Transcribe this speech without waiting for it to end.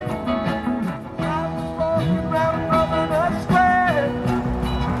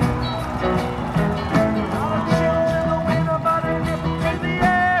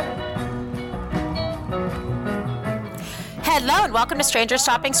welcome to Strangers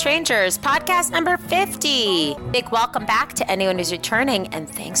Stopping Strangers, podcast number 50. Big welcome back to anyone who's returning, and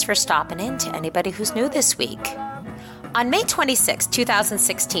thanks for stopping in to anybody who's new this week. On May 26,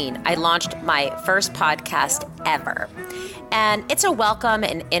 2016, I launched my first podcast ever. And it's a welcome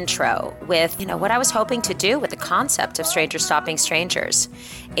and intro with, what I was hoping to do with the concept of Strangers Stopping Strangers,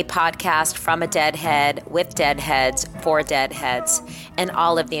 a podcast from a deadhead, with deadheads, for deadheads, and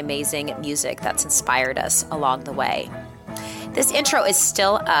all of the amazing music that's inspired us along the way. This intro is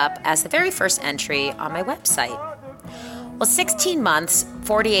still up as the very first entry on my website. Well, 16 months,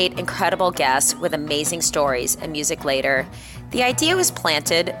 48 incredible guests with amazing stories and music later, the idea was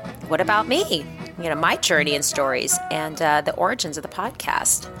planted, what about me? My journey and stories and the origins of the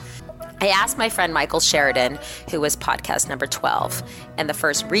podcast. I asked my friend Michael Sheridan, who was podcast number 12 and the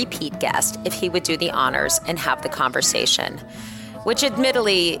first repeat guest, if he would do the honors and have the conversation, which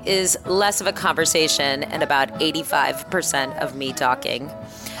admittedly is less of a conversation and about 85% of me talking.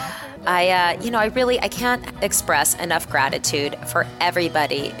 I can't express enough gratitude for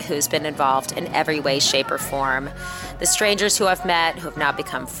everybody who's been involved in every way, shape, or form. The strangers who I've met, who have now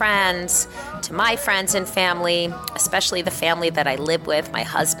become friends, to my friends and family, especially the family that I live with, my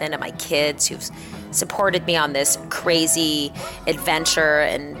husband and my kids, who've supported me on this crazy adventure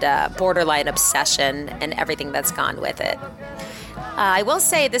and borderline obsession and everything that's gone with it. I will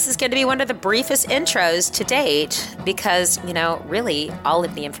say this is going to be one of the briefest intros to date because, really all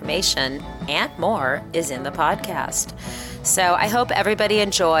of the information and more is in the podcast. So I hope everybody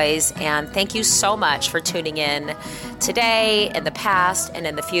enjoys, and thank you so much for tuning in today, in the past, and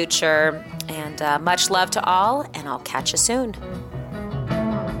in the future. And much love to all, and I'll catch you soon.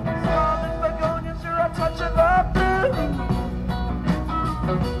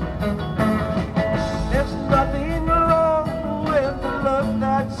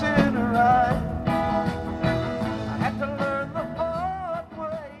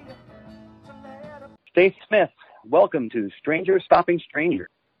 Stacey Smith, welcome to Strangers Stopping Strangers.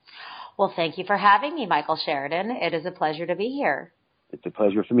 Well, thank you for having me, Michael Sheridan. It is a pleasure to be here. It's a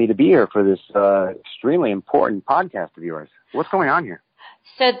pleasure for me to be here for this extremely important podcast of yours. What's going on here?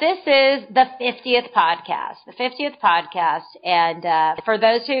 So this is the 50th podcast, and for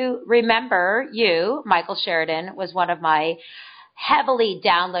those who remember you, Michael Sheridan was one of my heavily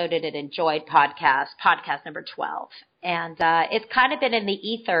downloaded and enjoyed podcast number 12. And it's kind of been in the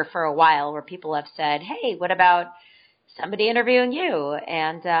ether for a while where people have said, hey, what about somebody interviewing you?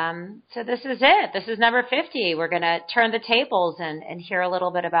 And so this is it. This is number 50. We're going to turn the tables and hear a little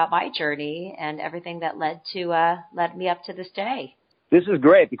bit about my journey and everything that led me up to this day. This is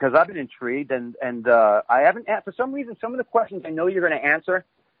great because I've been intrigued and I haven't, for some reason, some of the questions I know you're going to answer,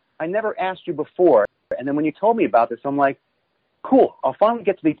 I never asked you before. And then when you told me about this, I'm like, cool, I'll finally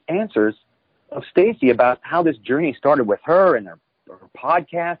get to these answers of Stacey about how this journey started with her and her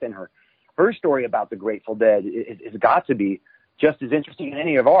podcast and her story about the Grateful Dead. It's got to be just as interesting as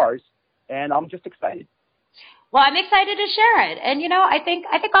any of ours, and I'm just excited. Well, I'm excited to share it. And, I think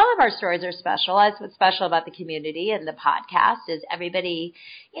all of our stories are special. That's what's special about the community and the podcast is everybody,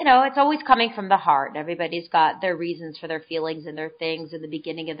 it's always coming from the heart. Everybody's got their reasons for their feelings and their things in the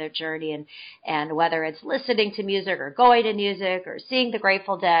beginning of their journey. And whether it's listening to music or going to music or seeing the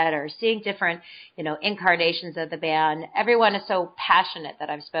Grateful Dead or seeing different, incarnations of the band, everyone is so passionate that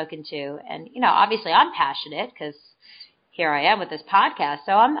I've spoken to. And, obviously I'm passionate because here I am with this podcast.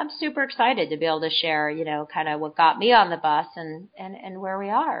 So I'm super excited to be able to share, kind of what got me on the bus and where we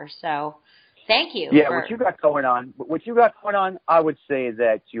are. So thank you. Yeah, what you got going on, I would say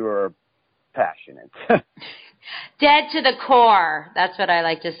that you're passionate. Dead to the core. That's what I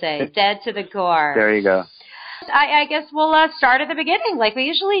like to say. Dead to the core. There you go. I guess we'll start at the beginning like we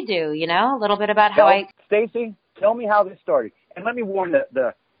usually do, a little bit about how Stacey, tell me how this started. And let me warn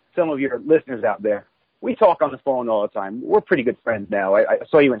some of your listeners out there. We talk on the phone all the time. We're pretty good friends now. I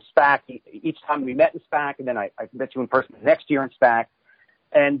saw you in SPAC each time we met in SPAC, and then I met you in person the next year in SPAC.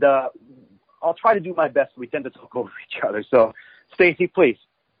 And I'll try to do my best. We tend to talk over each other. So, Stacey, please,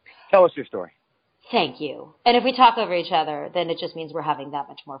 tell us your story. Thank you. And if we talk over each other, then it just means we're having that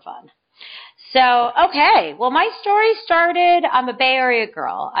much more fun. So, okay. Well, my story started, I'm a Bay Area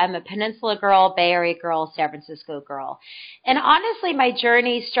girl. I'm a Peninsula girl, Bay Area girl, San Francisco girl. And honestly, my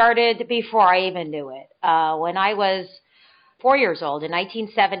journey started before I even knew it. When I was 4 years old in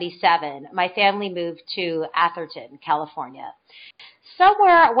 1977, my family moved to Atherton, California.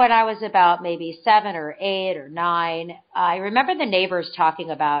 Somewhere when I was about maybe 7 or 8 or 9, I remember the neighbors talking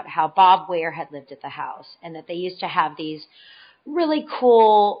about how Bob Weir had lived at the house and that they used to have these really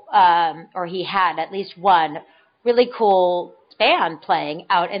cool, or he had at least one really cool band playing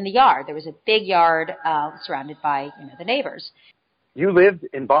out in the yard. There was a big yard surrounded by, the neighbors. You lived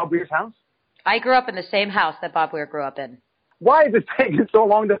in Bob Weir's house? I grew up in the same house that Bob Weir grew up in. Why is it taking so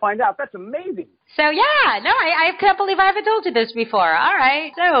long to find out? That's amazing. So, yeah, no, I can't believe I haven't told you this before. All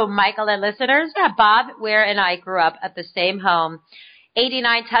right. So, Michael and listeners, yeah, Bob Weir and I grew up at the same home,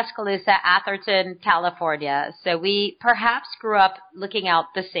 89 Tuscaloosa, Atherton, California. So we perhaps grew up looking out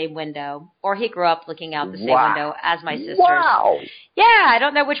the same window, or he grew up looking out the same window as my sisters. Wow. Yeah, I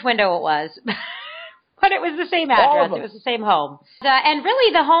don't know which window it was. But it was the same address. It was the same home. And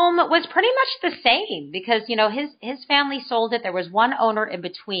really the home was pretty much the same because, you know, his family sold it. There was one owner in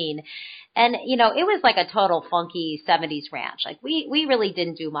between. And, you know, it was like a total funky 70s ranch. Like we really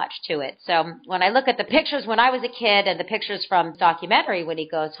didn't do much to it. So when I look at the pictures when I was a kid and the pictures from the documentary when he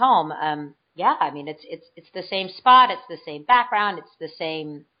goes home, yeah, I mean, it's the same spot. It's the same background. It's the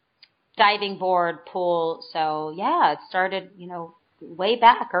same diving board, pool. So, yeah, it started, you know, way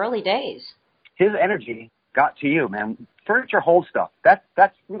back, early days. His energy got to you, man. Furniture holds stuff.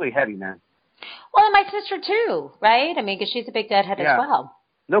 That's really heavy, man. Well, and my sister too, right? I mean, because she's a big Deadhead as well.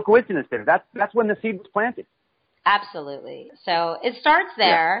 No coincidence there. That's when the seed was planted. Absolutely. So it starts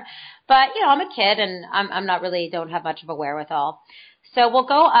there, but you know, I'm a kid and I'm not really don't have much of a wherewithal. So we'll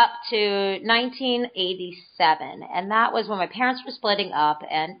go up to 1987, and that was when my parents were splitting up.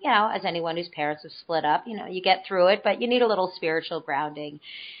 And you know, as anyone whose parents have split up, you know, you get through it, but you need a little spiritual grounding.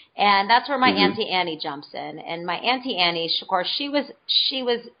 And that's where my Auntie Annie jumps in. And my Auntie Annie, of course, she was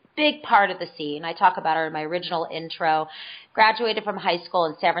big part of the scene. I talk about her in my original intro. Graduated from high school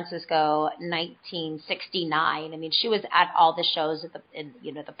in San Francisco, 1969. I mean, she was at all the shows at the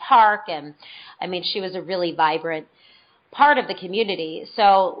park, and I mean, she was a really vibrant part of the community.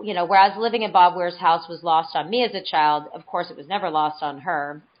 So, you know, whereas living in Bob Weir's house was lost on me as a child, of course, it was never lost on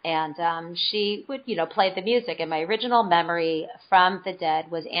her. And she would, you know, play the music. And my original memory from the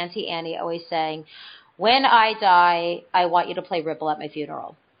Dead was Auntie Annie always saying, "When I die, I want you to play Ripple at my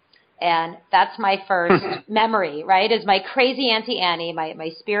funeral." And that's my first memory, right, is my crazy Auntie Annie,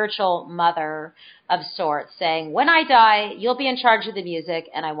 my spiritual mother of sorts, saying, "When I die, you'll be in charge of the music,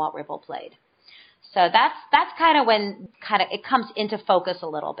 and I want Ripple played." So that's kind of when it comes into focus a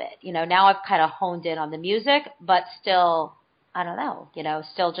little bit. You know, now I've kind of honed in on the music, but still, I don't know, you know,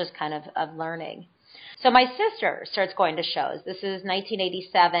 still just kind of learning. So my sister starts going to shows. This is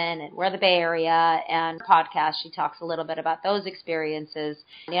 1987, and we're in the Bay Area, and podcast, she talks a little bit about those experiences.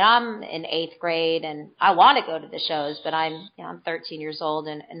 You know, I'm in 8th grade, and I want to go to the shows, but I'm 13 years old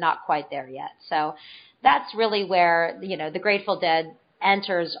and not quite there yet. So that's really where, you know, the Grateful Dead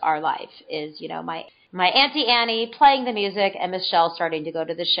enters our life is, you know, my Auntie Annie playing the music and Michelle starting to go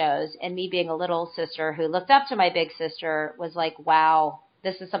to the shows, and me being a little sister who looked up to my big sister was like, wow,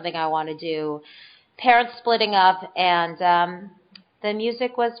 this is something I want to do. Parents splitting up, and the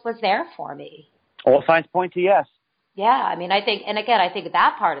music was there for me. All signs point to yes. Yeah, I mean, I think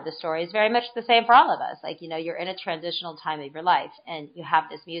that part of the story is very much the same for all of us. Like, you know, you're in a transitional time of your life, and you have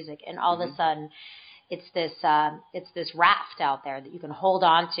this music, and all of a sudden, it's this raft out there that you can hold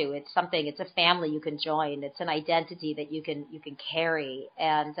on to. It's something. It's a family you can join. It's an identity that you can carry,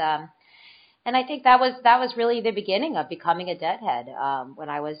 and I think that was really the beginning of becoming a Deadhead. When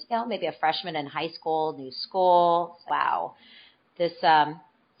I was, you know, maybe a freshman in high school, new school. Wow, this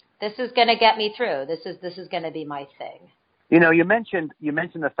is going to get me through. This is going to be my thing. You know, you mentioned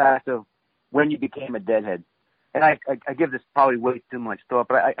the fact of when you became a Deadhead. And I give this probably way too much thought,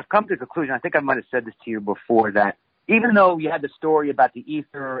 but I've come to the conclusion, I think I might have said this to you before, that even though you had the story about the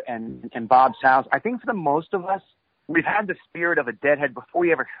ether and Bob's house, I think for the most of us, we've had the spirit of a Deadhead before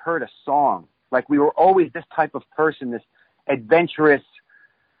we ever heard a song. Like we were always this type of person, this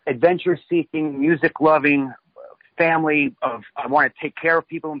adventure-seeking, music-loving family of I want to take care of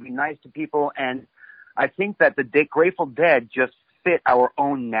people and be nice to people. And I think that the Grateful Dead just fit our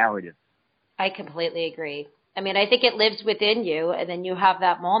own narrative. I completely agree. I mean, I think it lives within you, and then you have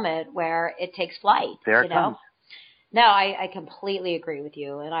that moment where it takes flight. There it comes. No, I completely agree with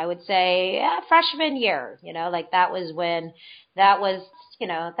you. And I would say freshman year, you know, like that's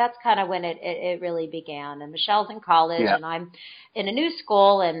kind of when it really began. And Michelle's in college and I'm in a new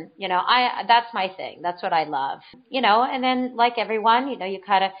school, and, you know, that's my thing. That's what I love, you know, and then like everyone, you know, you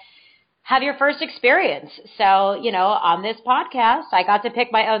kind of have your first experience. So, you know, on this podcast, I got to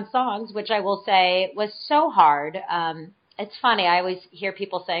pick my own songs, which I will say was so hard. It's funny. I always hear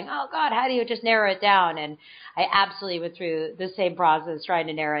people saying, "Oh God, how do you just narrow it down?" And I absolutely went through the same process trying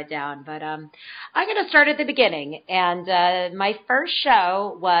to narrow it down. But I'm going to start at the beginning. And my first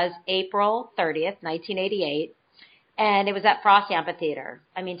show was April 30th, 1988. And it was at Frost Amphitheater.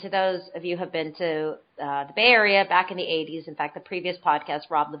 I mean, to those of you who have been to the Bay Area back in the 80s, in fact, the previous podcast,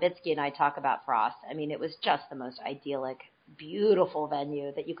 Rob Levitsky and I talk about Frost. I mean, it was just the most idyllic beautiful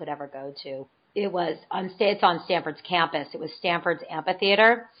venue that you could ever go to. It's on Stanford's campus. It was Stanford's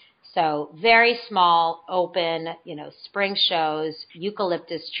amphitheater. So very small, open, spring shows,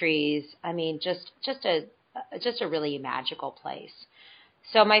 eucalyptus trees. I mean, just a really magical place.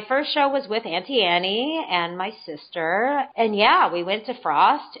 So my first show was with Auntie Annie and my sister. And yeah, we went to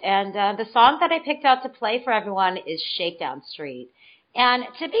Frost. And the song that I picked out to play for everyone is Shakedown Street. And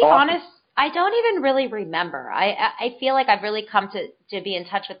to be honest, I don't even really remember. I feel like I've really come to be in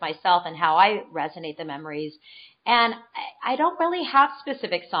touch with myself and how I resonate the memories. And I don't really have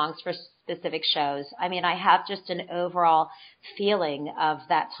specific songs for specific shows. I mean, I have just an overall feeling of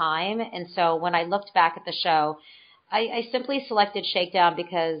that time. And so when I looked back at the show, I simply selected Shakedown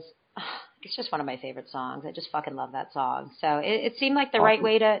because it's just one of my favorite songs. I just fucking love that song. So it seemed like the right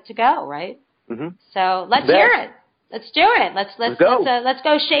way to go, right? Mm-hmm. So let's hear it. Let's do it. Let's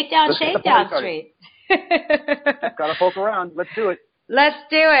go Shakedown Street. Gotta poke around. Let's do it. Let's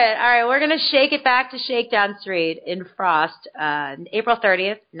do it. All right, we're going to shake it back to Shakedown Street in Frost, April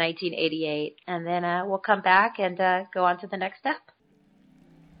 30th, 1988. And then we'll come back and go on to the next step.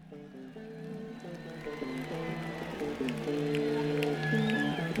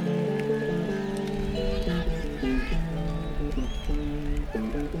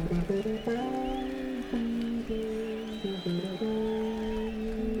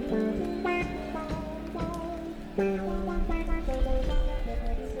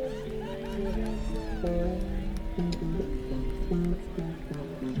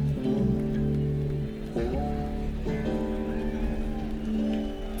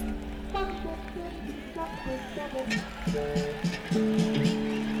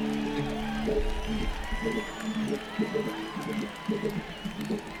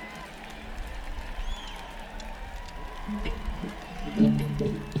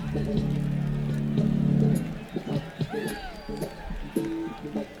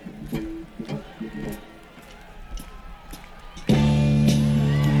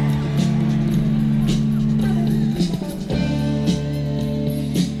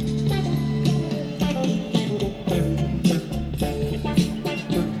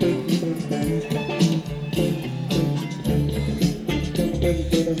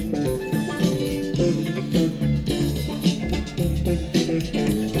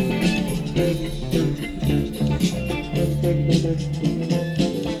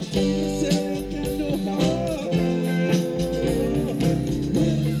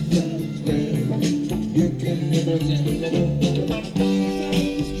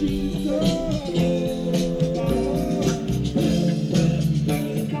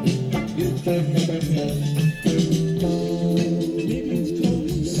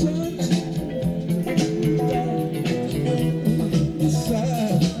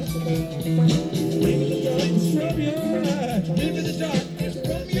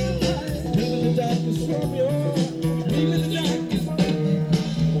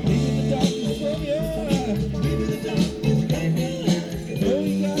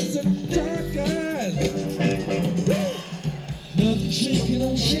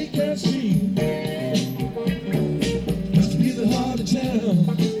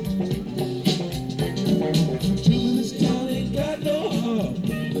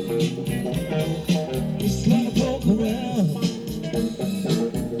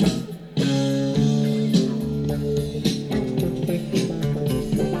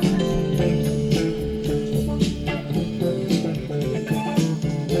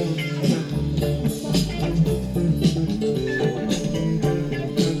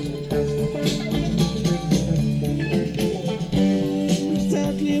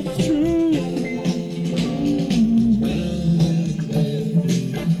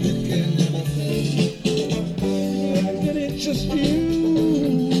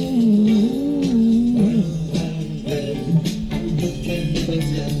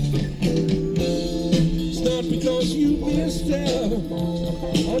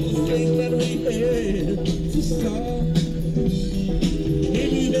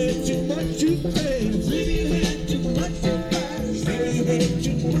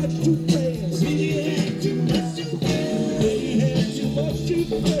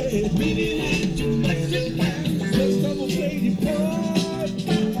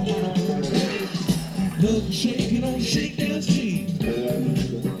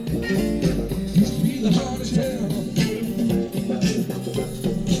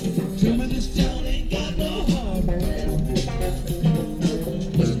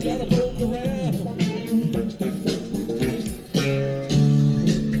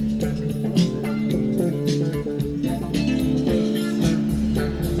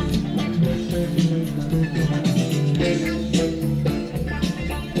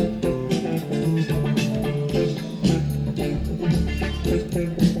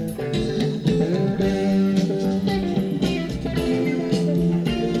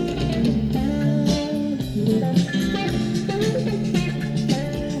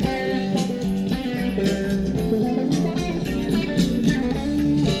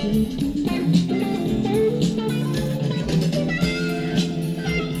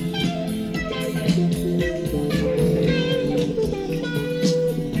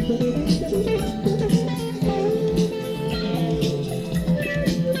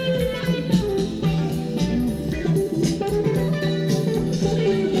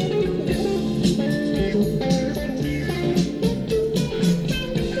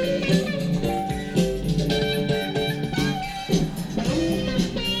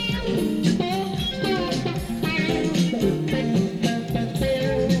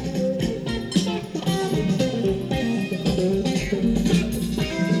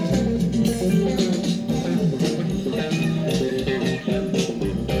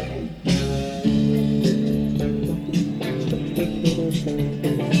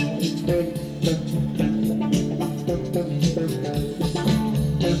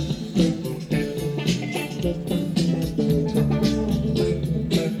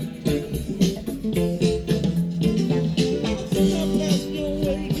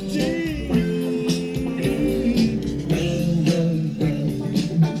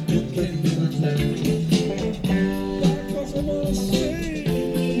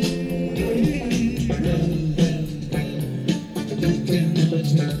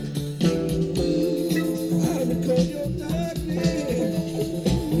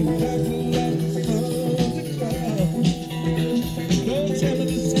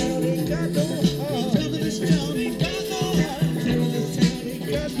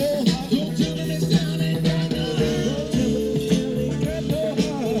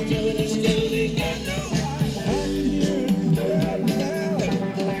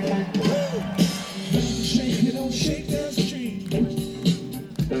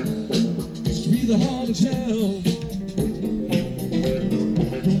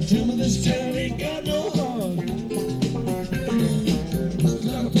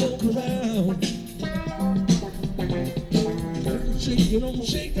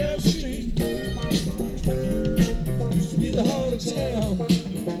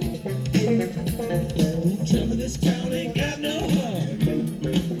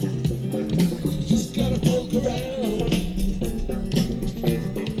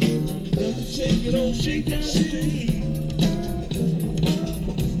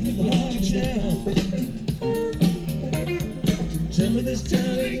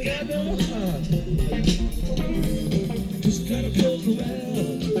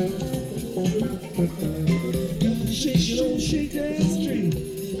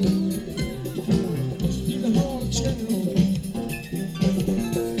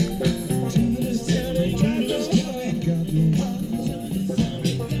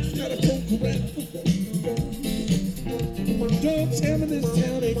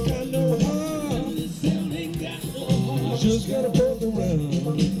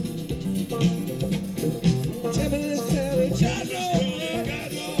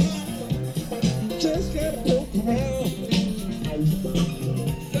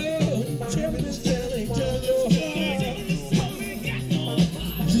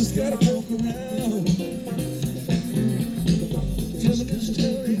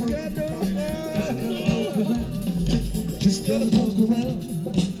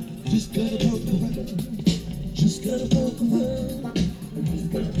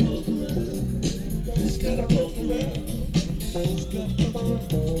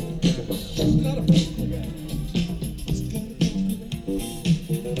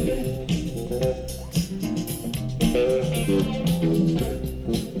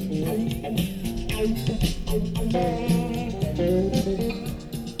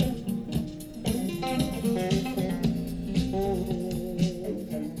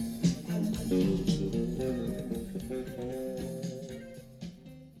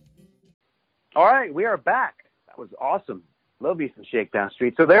 All right, we are back. That was awesome. Love me some Shakedown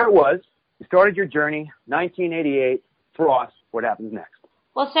Street. So there it was. You started your journey, 1988, Frost. What happens next?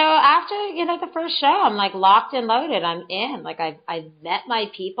 Well, so after, the first show, I'm like locked and loaded. I'm in. Like I've met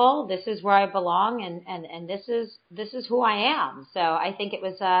my people. This is where I belong, and this is who I am. So I think it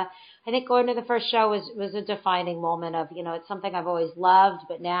was I think going to the first show was a defining moment of, it's something I've always loved,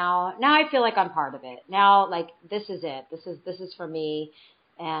 but now I feel like I'm part of it. Now, like, this is it. This is for me.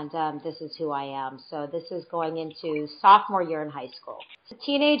 And this is who I am. So this is going into sophomore year in high school. So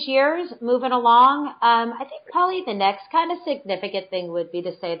teenage years, moving along. I think probably the next kind of significant thing would be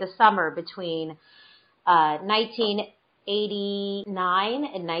to say the summer between 1989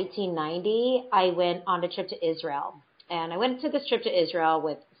 and 1990. I went on a trip to Israel. And I went to this trip to Israel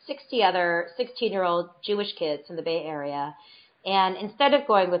with 60 other 16-year-old Jewish kids from the Bay Area. And instead of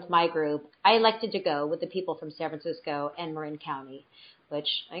going with my group, I elected to go with the people from San Francisco and Marin County, which,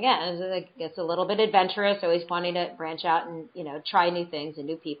 again, it's a little bit adventurous, always wanting to branch out and, try new things and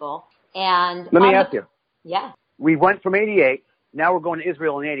new people. And let me ask you. Yeah. We went from 88, now we're going to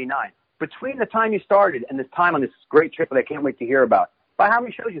Israel in 89. Between the time you started and this time on this great trip that I can't wait to hear about, by how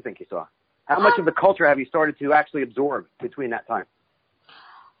many shows do you think you saw? How much of the culture have you started to actually absorb between that time?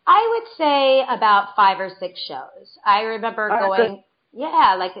 I would say about 5 or 6 shows. I remember going...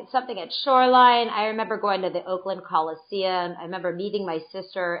 Yeah, like it's something at Shoreline. I remember going to the Oakland Coliseum. I remember meeting my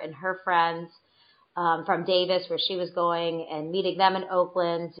sister and her friends from Davis, where she was going, and meeting them in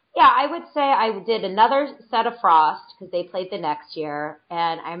Oakland. Yeah, I would say I did another set of Frost because they played the next year.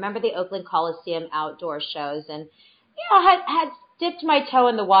 And I remember the Oakland Coliseum outdoor shows. And, had dipped my toe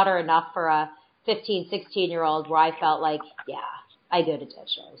in the water enough for a 15, 16-year-old where I felt like, yeah, I go to dead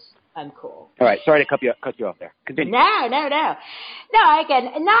shows. I'm cool. All right. Sorry to cut you off there. Continue. No. No,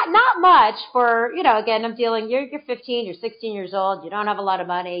 again, not much for, again, I'm dealing, you're 15, you're 16 years old, you don't have a lot of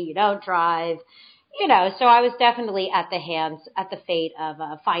money, you don't drive, so I was definitely at the fate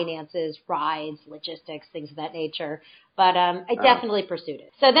of finances, rides, logistics, things of that nature. But I definitely pursued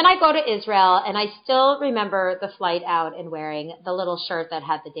it. So then I go to Israel, and I still remember the flight out and wearing the little shirt that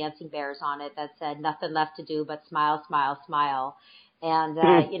had the dancing bears on it that said, "Nothing left to do but smile, smile, smile." And,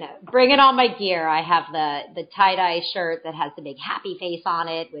 bringing all my gear. I have the tie-dye shirt that has the big happy face on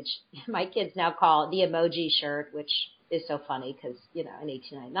it, which my kids now call the emoji shirt, which is so funny because, in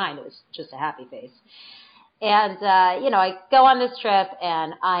 1899, it was just a happy face. And, I go on this trip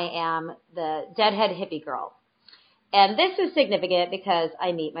and I am the deadhead hippie girl. And this is significant because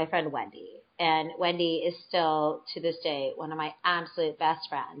I meet my friend Wendy. And Wendy is still, to this day, one of my absolute best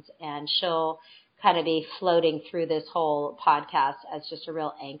friends. And she'll kind of be floating through this whole podcast as just a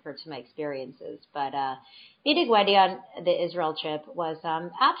real anchor to my experiences. But meeting Wendy on the Israel trip was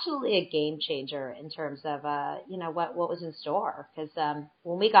absolutely a game changer in terms of, what was in store. Because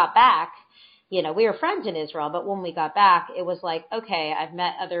when we got back, we were friends in Israel, but when we got back, it was like, okay, I've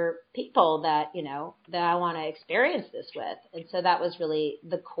met other people that, that I want to experience this with. And so that was really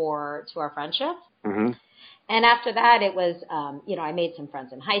the core to our friendship. Mm-hmm. And after that, it was, I made some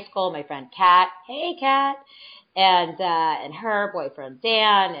friends in high school, my friend Kat, hey Kat, and her boyfriend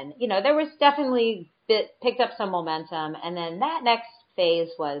Dan. And, there was definitely picked up some momentum. And then that next phase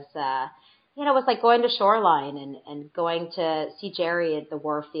was, it was like going to Shoreline and going to see Jerry at the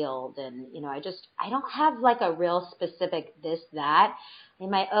Warfield. And, I don't have like a real specific this, that. I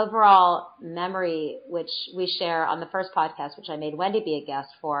mean, my overall memory, which we share on the first podcast, which I made Wendy be a guest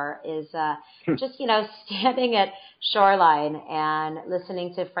for, is just, standing at Shoreline and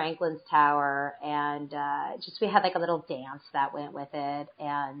listening to Franklin's Tower. And we had like a little dance that went with it.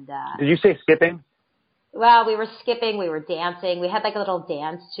 And did you say skipping? Well, we were skipping, we were dancing. We had like a little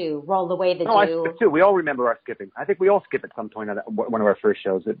dance to Roll Away the Dew. No, I skip too. We all remember our skipping. I think we all skip at some point on one of our first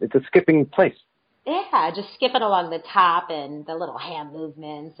shows. It's a skipping place. Yeah, just skipping along the top and the little hand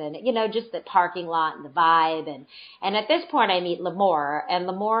movements and, just the parking lot and the vibe. And at this point I meet Lamore, and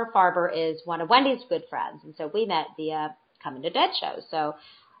Lamore Farber is one of Wendy's good friends. And so we met via Coming to Dead shows. So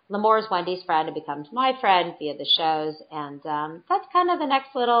Lamore is Wendy's friend and becomes my friend via the shows, and that's kind of the next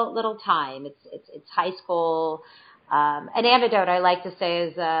little time. It's high school. An anecdote I like to say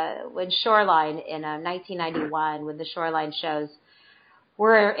is when Shoreline in 1991, when the Shoreline shows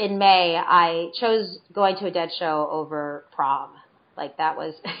were in May, I chose going to a Dead show over prom. Like that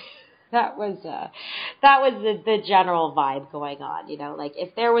was that was the general vibe going on. Like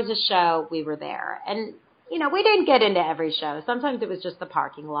if there was a show, we were there. And we didn't get into every show. Sometimes it was just the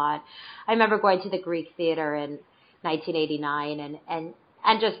parking lot. I remember going to the Greek Theater in 1989 and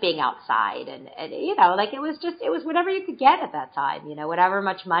just being outside and like it was whatever you could get at that time, whatever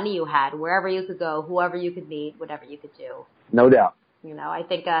much money you had, wherever you could go, whoever you could meet, whatever you could do. No doubt. I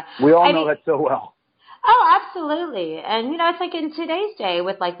think we all know that so well. Oh, absolutely. And, it's like in today's day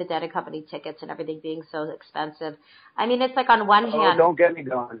with like the Dead and Company tickets and everything being so expensive. I mean, it's like on one hand. Don't get me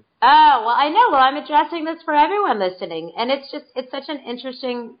going. Oh, well, I know. Well, I'm addressing this for everyone listening. And it's such an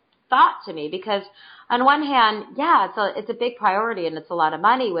interesting thought to me because on one hand, yeah, it's a big priority and it's a lot of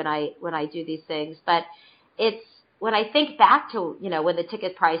money when I do these things. But it's, when I think back to, when the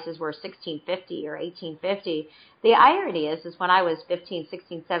ticket prices were $16.50 or $18.50, the irony is when I was 15,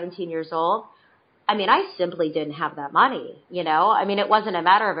 16, 17 years old, I mean, I simply didn't have that money, I mean, it wasn't a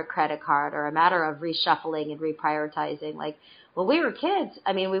matter of a credit card or a matter of reshuffling and reprioritizing. Like when we were kids,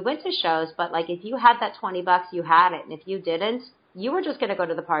 I mean, we went to shows, but like if you had that $20, you had it. And if you didn't, you were just going to go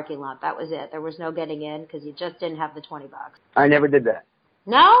to the parking lot. That was it. There was no getting in because you just didn't have the $20. I never did that.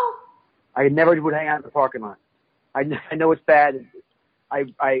 No? I never would hang out in the parking lot. I know it's bad.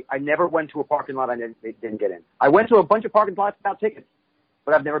 I never went to a parking lot I didn't get in. I went to a bunch of parking lots without tickets,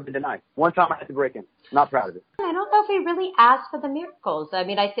 but I've never been denied. One time I had to break in. Not proud of it. I don't know if we really asked for the miracles. I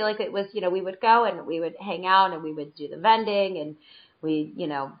mean, I feel like it was, we would go and we would hang out and we would do the vending and we,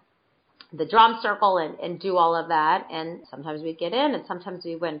 the drum circle and do all of that. And sometimes we'd get in and sometimes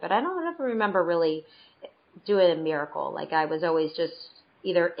we wouldn't. But I don't ever remember really doing a miracle. Like I was always just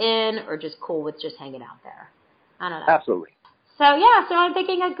either in or just cool with just hanging out there. I don't know. Absolutely. So, yeah, so I'm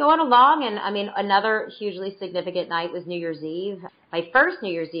thinking of going along. And, I mean, another hugely significant night was New Year's Eve. My first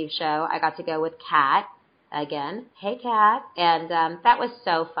New Year's Eve show, I got to go with Kat again. Hey, Kat. And that was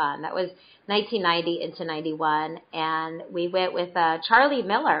so fun. That was 1990 into 91. And we went with Charlie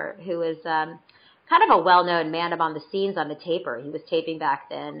Miller, who was kind of a well-known man on the scenes on the taper. He was taping back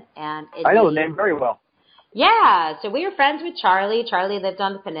then. And I know the name very well. Yeah, so we were friends with Charlie. Charlie lived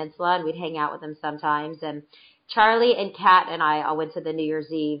on the peninsula, and we'd hang out with him sometimes. And Charlie and Kat and I all went to the New Year's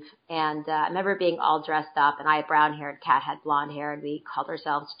Eve, and I remember being all dressed up, and I had brown hair and Kat had blonde hair, and we called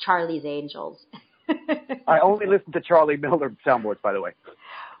ourselves Charlie's Angels. I only listened to Charlie Miller soundboards, by the way.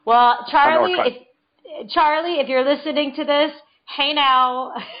 Well, Charlie, if you're listening to this, hey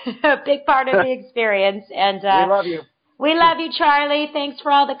now, a big part of the experience. And we love you. We love you, Charlie. Thanks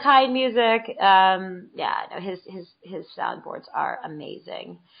for all the kind music. His soundboards are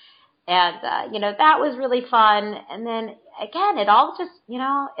amazing. And, that was really fun. And then again, it all just,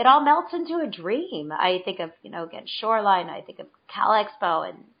 it all melts into a dream. I think of, again, Shoreline. I think of Cal Expo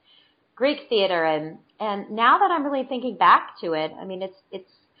and Greek theater. And now that I'm really thinking back to it, I mean,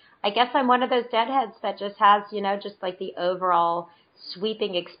 it's, I guess I'm one of those deadheads that just has, just like the overall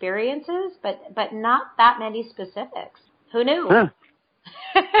sweeping experiences, but not that many specifics. Who knew? Huh.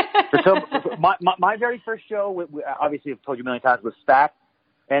 So my very first show, obviously I've told you a million times, was Stack.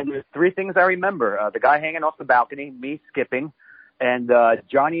 And there's three things I remember. The guy hanging off the balcony, me skipping, and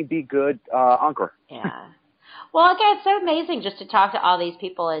Johnny B. Good, Anchor. Yeah. Well, again, it's so amazing just to talk to all these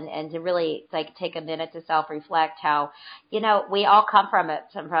people and to really like take a minute to self-reflect how, we all come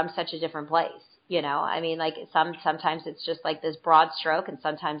from such a different place. I mean, like sometimes it's just like this broad stroke and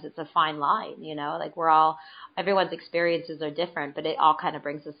sometimes it's a fine line, like everyone's experiences are different, but it all kind of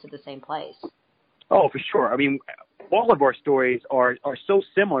brings us to the same place. Oh, for sure. I mean, all of our stories are so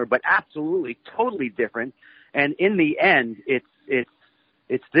similar, but absolutely totally different. And in the end,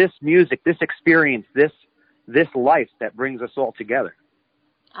 it's this music, this experience, this life that brings us all together.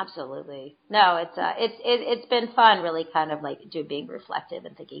 Absolutely. No, it's been fun really kind of like being reflective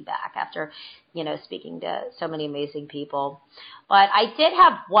and thinking back after, speaking to so many amazing people. But I did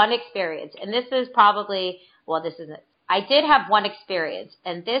have one experience, and this is probably, I did have one experience,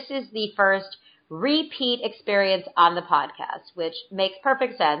 and this is the first repeat experience on the podcast, which makes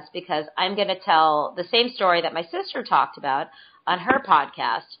perfect sense because I'm going to tell the same story that my sister talked about on her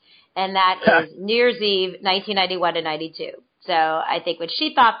podcast, and that is New Year's Eve, 1991 to 92. So I think when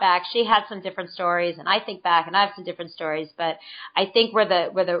she thought back, she had some different stories, and I think back and I have some different stories, but I think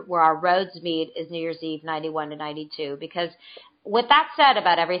where our roads meet is New Year's Eve, 91 to 92, because with that said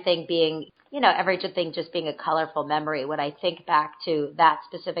about everything being, everything just being a colorful memory, when I think back to that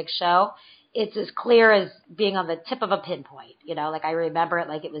specific show, it's as clear as being on the tip of a pinpoint, like I remember it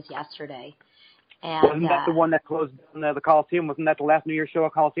like it was yesterday. And wasn't that the one that closed down the Coliseum? Wasn't that the last New Year's show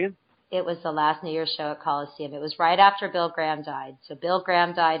at Coliseum? It was the last New Year's show at Coliseum. It was right after Bill Graham died. So Bill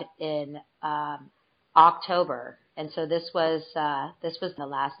Graham died in October, and so this was the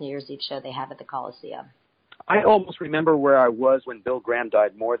last New Year's Eve show they had at the Coliseum. I almost remember where I was when Bill Graham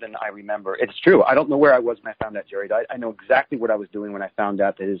died more than I remember. It's true. I don't know where I was when I found out Jerry died. I know exactly what I was doing when I found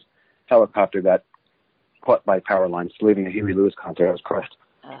out that his helicopter got caught by power lines leaving a Huey Lewis concert. I was crushed.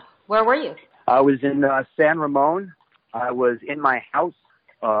 Where were you? I was in San Ramon. I was in my house.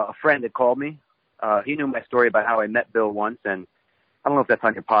 A friend had called me. He knew my story about how I met Bill once, and I don't know if that's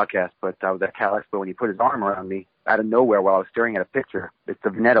on your podcast, but I was at Cal Expo and he put his arm around me out of nowhere while I was staring at a picture. It's the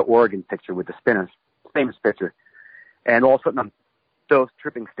Veneta, Oregon picture with the spinners, famous picture. And all of a sudden I'm still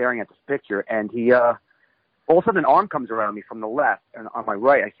tripping, staring at this picture, and he, all of a sudden an arm comes around me from the left, and on my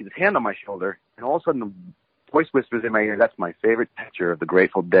right I see this hand on my shoulder, and all of a sudden the voice whispers in my ear, "That's my favorite picture of the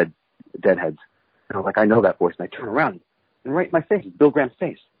Grateful Deadheads." And I was like, I know that voice, and I turn around, and right in my face is Bill Graham's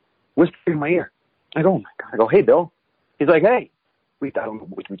face, whispering in my ear. I go, oh my God. I go, hey, Bill. He's like, hey. We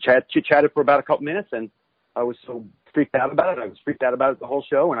chit-chatted for about a couple minutes, and I was so freaked out about it. I was freaked out about it the whole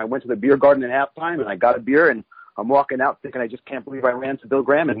show, and I went to the beer garden at halftime, and I got a beer, and I'm walking out thinking I just can't believe I ran to Bill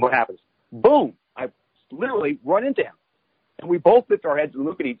Graham, and what happens? Boom! I literally run into him. And we both lift our heads and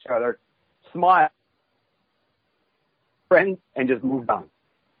look at each other, smile, friends, and just moved on.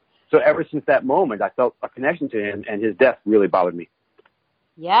 So ever since that moment, I felt a connection to him, and his death really bothered me.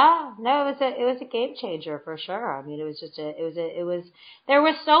 Yeah, no, it was a game changer for sure. I mean, there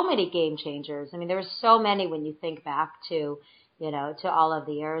were so many game changers. I mean, there were so many when you think back to, to all of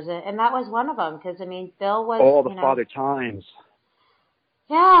the years, and that was one of them. Because I mean, Bill was all the Father Times.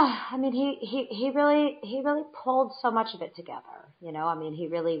 Yeah, I mean, he really pulled so much of it together. I mean, he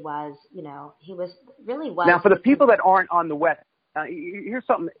really was. He was. Now, for the people that aren't on the West, here's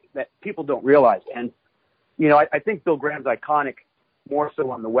something that people don't realize, and I think Bill Graham's iconic more so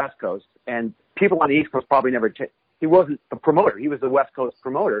on the West Coast, and people on the East Coast probably never. He wasn't the promoter; he was the West Coast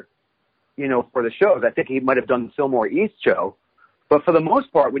promoter. For the shows, I think he might have done the Fillmore East show, but for the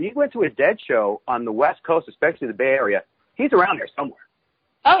most part, when you went to a Dead show on the West Coast, especially the Bay Area, he's around there somewhere.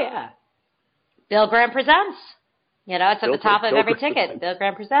 Oh yeah, Bill Graham Presents. It's at the top of every ticket. Bill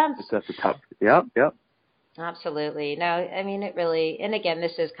Graham Presents. It's at the top. Yep. Absolutely. No, I mean it really. And again,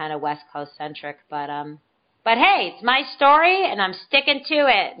 this is kind of West Coast centric, but hey, it's my story, and I'm sticking to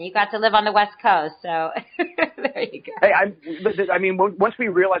it. You got to live on the West Coast, so there you go. Hey, I mean, once we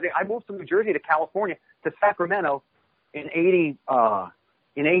realized it, I moved from New Jersey to California to Sacramento in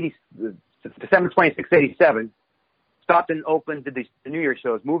December 26, 87. Stopped in Oakland, did the New Year's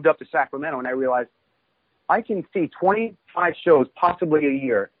shows, moved up to Sacramento, and I realized I can see 25 shows, possibly a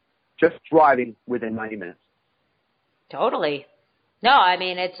year, just driving within 90 minutes. Totally. No, I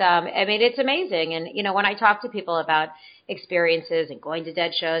mean, it's amazing. And, you know, when I talk to people about experiences and going to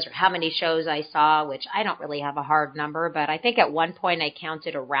Dead shows or how many shows I saw, which I don't really have a hard number, but I think at one point I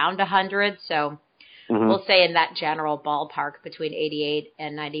counted around 100. So we'll say in that general ballpark between 88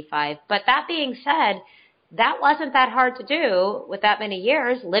 and 95. But that being said, that wasn't that hard to do with that many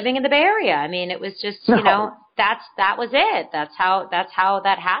years living in the Bay Area. I mean, it was just, you know, that was it. That's how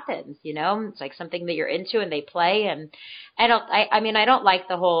that happens. You know, it's like something that you're into and they play. And I don't like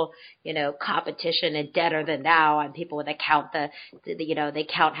the whole, you know, competition and Deader than Thou and people when they count they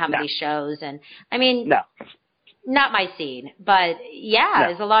count how many shows. And I mean, not my scene, but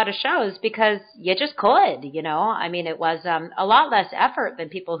there's a lot of shows because you just could, you know. I mean, it was a lot less effort than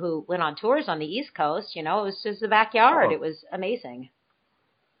people who went on tours on the East Coast. You know, it was just the backyard. It was amazing.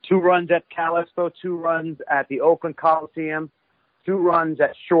 2 runs at Cal Expo, 2 runs at the Oakland Coliseum, 2 runs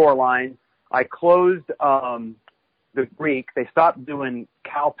at Shoreline. I closed the Greek. They stopped doing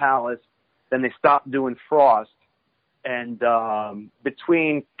Cal Palace. Then they stopped doing Frost. And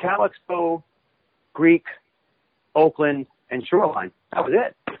between Cal Expo, Greek, Oakland, and Shoreline, that was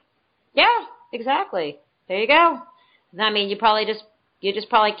it. Yeah, exactly. There you go. I mean, you just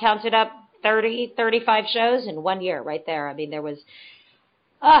probably counted up 30, 35 shows in 1 year right there. I mean, there was,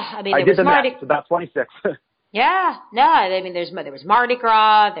 I did the math. It's about 26. Yeah, no, I mean, there was Mardi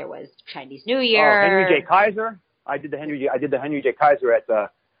Gras, there was Chinese New Year. Henry J. Kaiser. I did the Henry J. Kaiser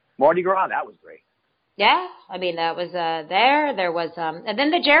at Mardi Gras. That was great. Yeah, I mean, that was there was and then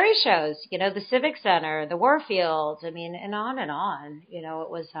the Jerry shows, you know, the Civic Center, the Warfield, I mean, and on and on. You know, it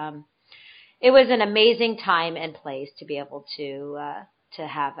was an amazing time and place to be able to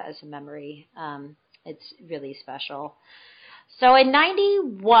have as a memory. It's really special. So in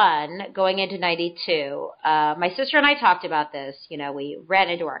 91, going into 92, my sister and I talked about this. You know, we ran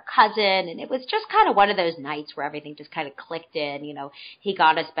into our cousin, and it was just kind of one of those nights where everything just kind of clicked in. You know, he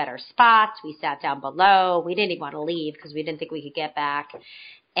got us better spots. We sat down below. We didn't even want to leave because we didn't think we could get back.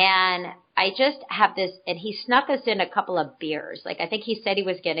 And I just have this, and he snuck us in a couple of beers. Like, I think he said he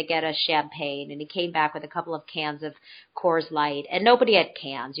was going to get us champagne, and he came back with a couple of cans of Coors Light. And nobody had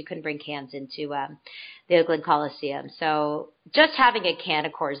cans. You couldn't bring cans into the Oakland Coliseum. So just having a can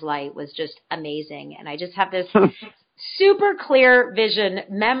of Coors Light was just amazing. And I just have this super clear vision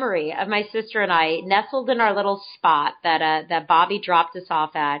memory of my sister and I nestled in our little spot that Bobby dropped us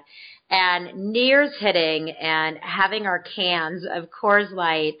off at, and New Year's hitting and having our cans of Coors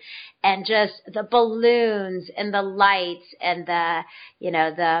Light and just the balloons and the lights and the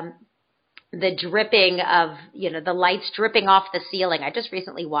dripping of, you know, the lights dripping off the ceiling. I just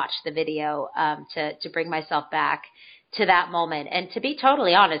recently watched the video to bring myself back to that moment. And to be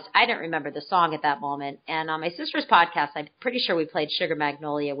totally honest, I didn't remember the song at that moment. And on my sister's podcast, I'm pretty sure we played Sugar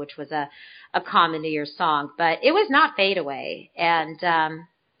Magnolia, which was a common New Year's song, but it was not Fade Away. And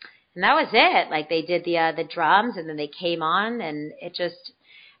that was it. Like, they did the drums, and then they came on, and it just,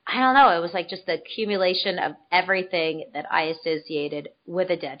 I don't know, it was like just the accumulation of everything that I associated with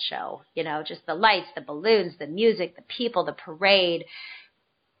a Dead show. You know, just the lights, the balloons, the music, the people, the parade.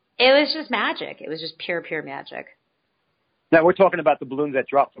 It was just magic. It was just pure, pure magic. Now, we're talking about the balloons that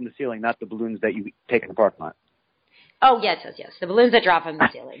drop from the ceiling, not the balloons that you take in the parking lot. Oh, yes. The balloons that drop from the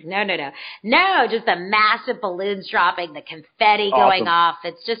ceiling. No, just the massive balloons dropping, the confetti going off.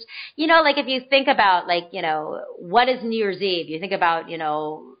 It's just, you know, like if you think about, like, you know, what is New Year's Eve? You think about, you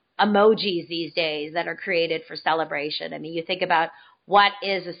know, emojis these days that are created for celebration. I mean, you think about what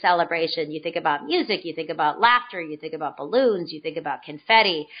is a celebration. You think about music. You think about laughter. You think about balloons. You think about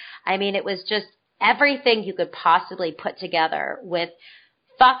confetti. I mean, it was just everything you could possibly put together with,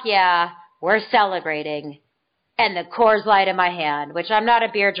 fuck yeah, we're celebrating, and the Coors Light in my hand, which I'm not a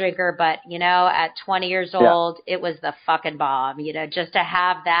beer drinker, but, you know, at 20 years old, It was the fucking bomb, you know, just to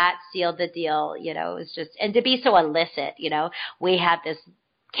have that sealed the deal, you know, it was just, and to be so illicit, you know, we had this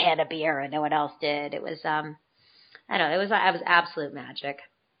can of beer and no one else did. It was, I don't know, it was absolute magic.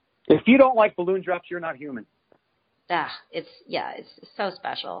 If you don't like balloon drops, you're not human. It's so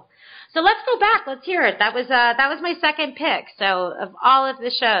special. So let's go back. Let's hear it. That was my second pick. So of all of the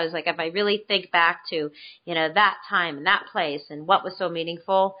shows, like if I really think back to, you know, that time and that place and what was so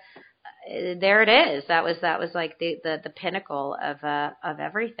meaningful, there it is. That was like the pinnacle of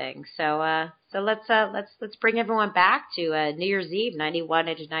everything. So let's bring everyone back to New Year's Eve, 91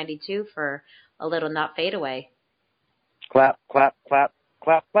 into 92 for a little Not Fade Away. Clap, clap, clap,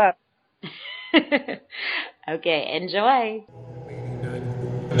 clap, clap. Okay, enjoy.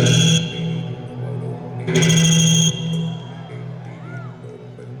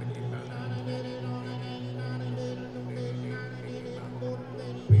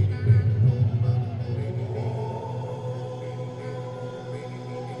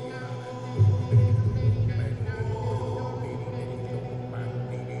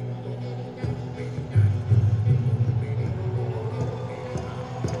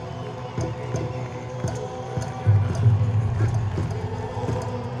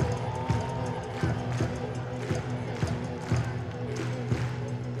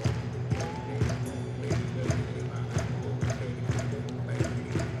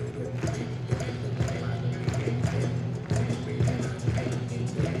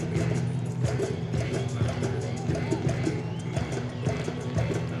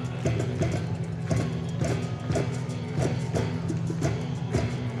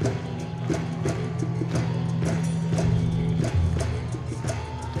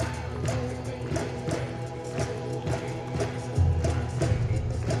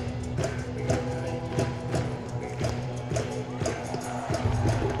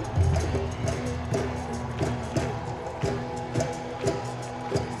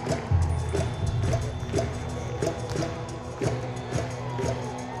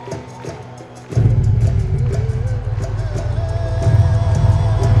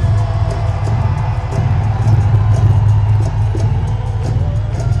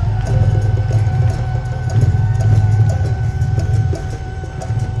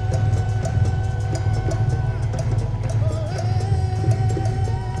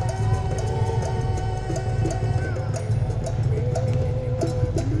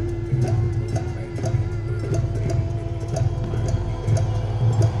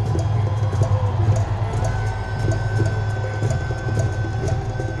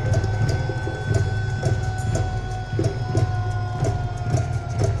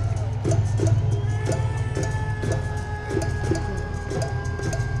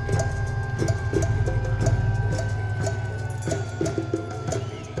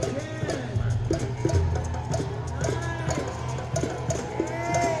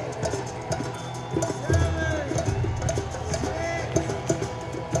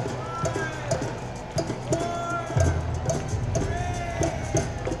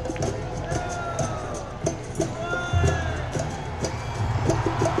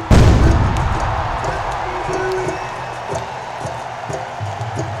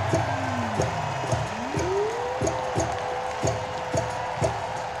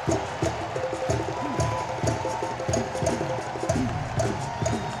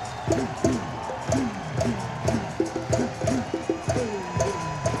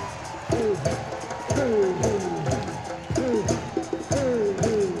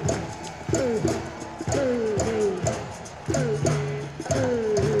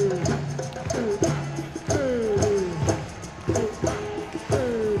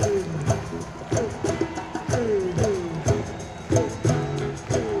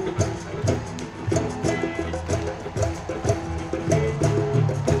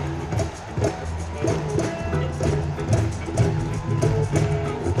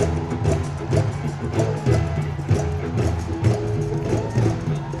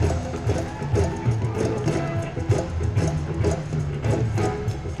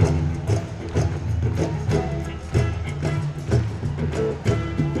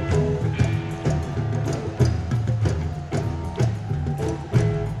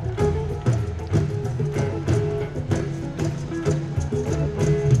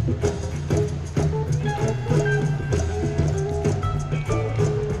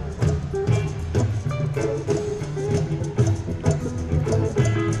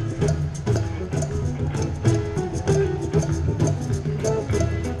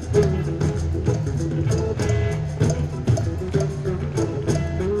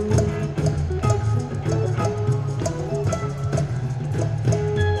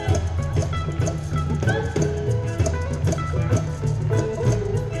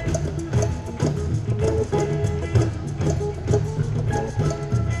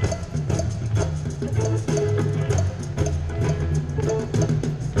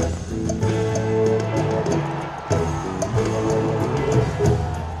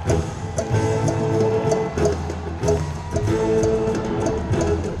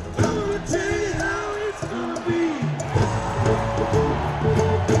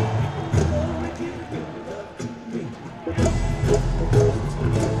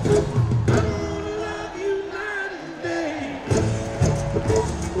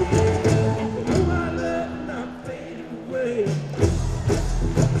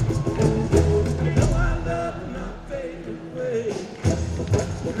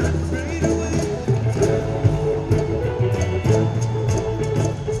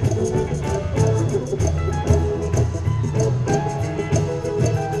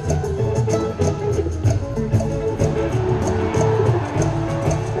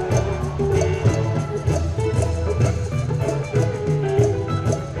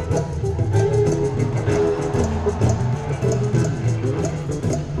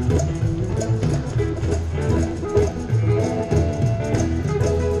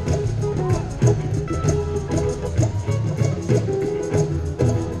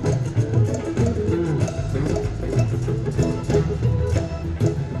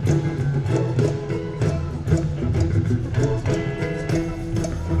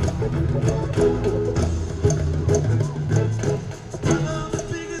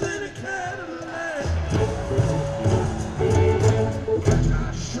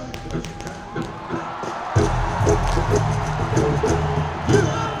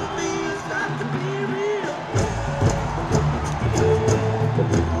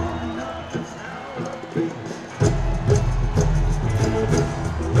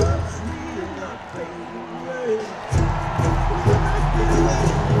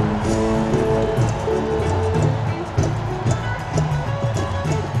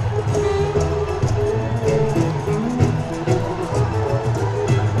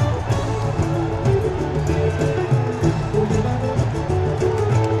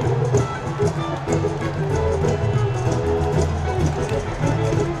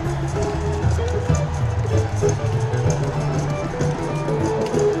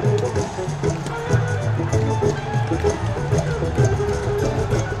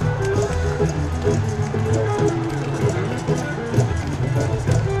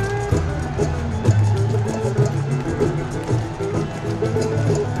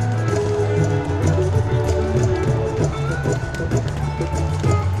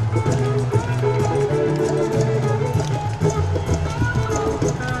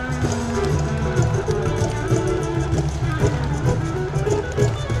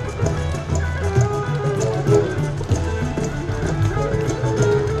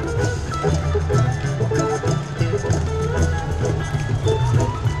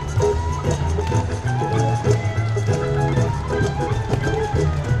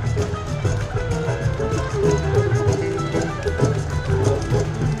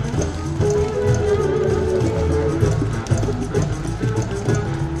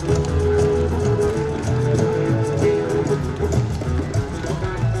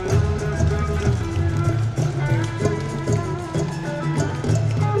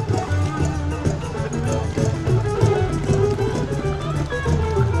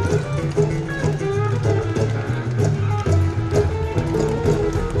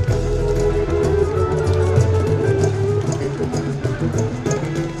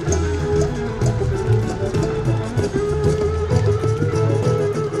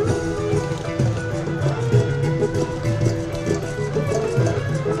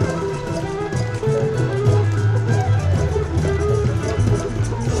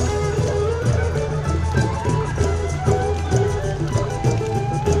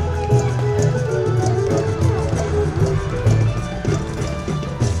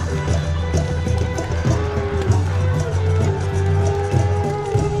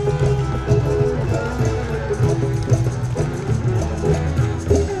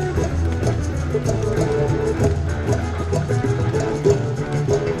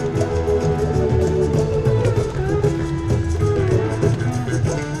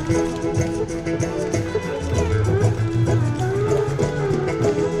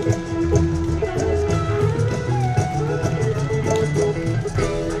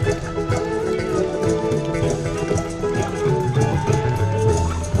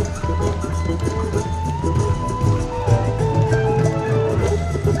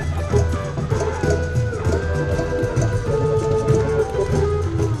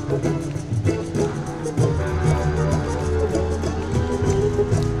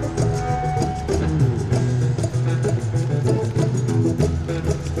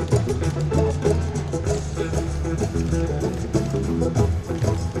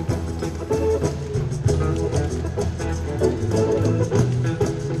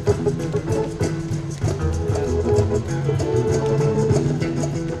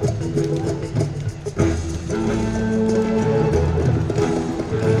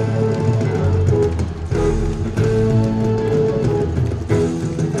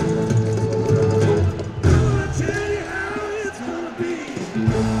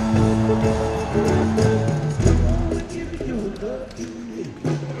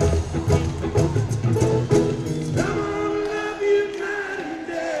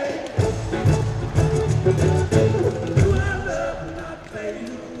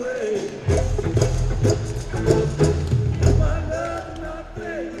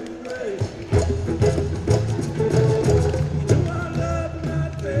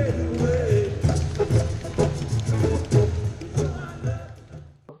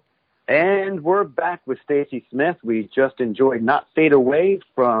 And we're back with Stacy Smith. We just enjoyed Not Fade Away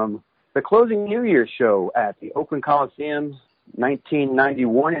from the closing New Year's show at the Oakland Coliseum,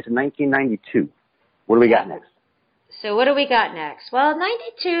 1991 into 1992. What do we got next? So what do we got next? Well,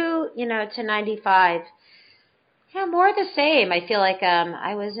 92, to 95, more the same. I feel like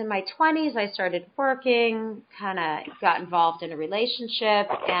I was in my 20s. I started working, kind of got involved in a relationship,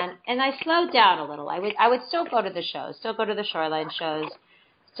 and I slowed down a little. I would still go to the shows, still go to the Shoreline shows,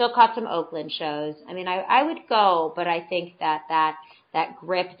 still caught some Oakland shows. I mean, I would go, but I think that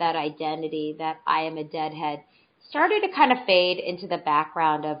grip, that identity, that I am a Deadhead, started to kind of fade into the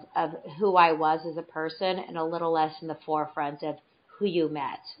background of who I was as a person and a little less in the forefront of who you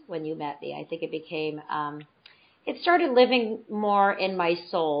met when you met me. I think it became, it started living more in my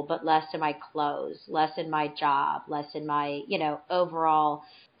soul, but less in my clothes, less in my job, less in my, overall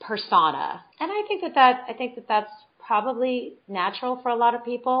persona. And I think that's probably natural for a lot of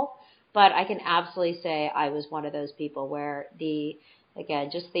people, but I can absolutely say I was one of those people where the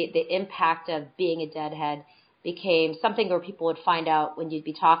impact of being a Deadhead became something where people would find out when you'd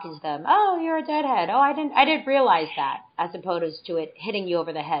be talking to them, oh, you're a Deadhead. Oh, I didn't realize that, as opposed to it hitting you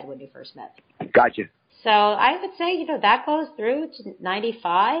over the head when you first met. Gotcha. So I would say, that goes through to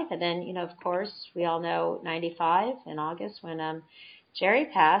 95. And then, of course, we all know 95 in August when Jerry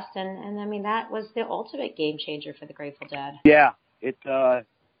passed. And I mean, that was the ultimate game changer for the Grateful Dead. Yeah. It,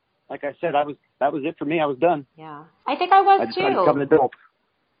 like I said, that was it for me. I was done. Yeah. I think I was too. I just come to the dope.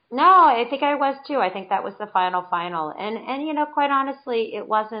 No, I think I was too. I think that was the final. And quite honestly, it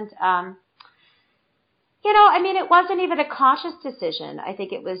wasn't, it wasn't even a conscious decision. I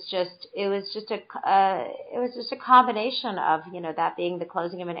think it was just a combination of, that being the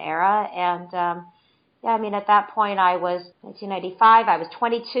closing of an era. And, at that point I was 1995, I was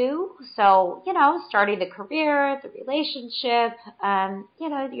 22. So, starting the career, the relationship,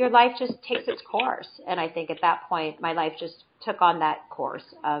 your life just takes its course. And I think at that point, my life just took on that course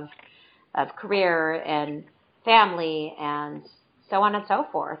of career and family and so on and so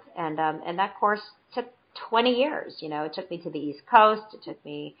forth. And that course took 20 years. It took me to the East Coast. It took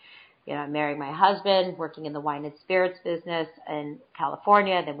me, marrying my husband, working in the wine and spirits business in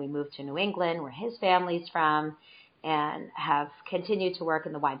California. Then we moved to New England, where his family's from, and have continued to work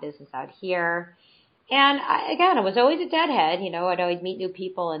in the wine business out here. And I was always a Deadhead. I'd always meet new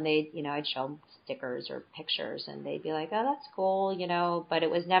people, and I'd show them stickers or pictures, and they'd be like, oh, that's cool, but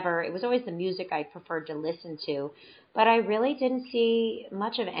it was always the music I preferred to listen to. But I really didn't see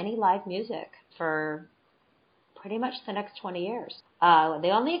much of any live music for pretty much the next 20 years. The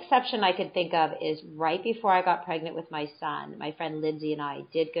only exception I could think of is right before I got pregnant with my son, my friend Lindsay and I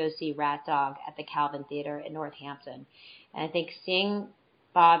did go see Rat Dog at the Calvin Theater in Northampton. And I think seeing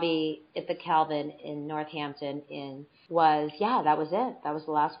Bobby at the Calvin in Northampton that was it. That was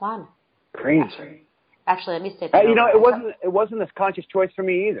the last one. Crazy. Actually, let me say that. It wasn't this conscious choice for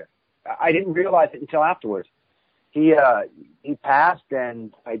me either. I didn't realize it until afterwards. He passed,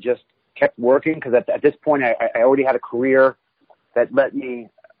 and I just kept working because at this point I already had a career that let me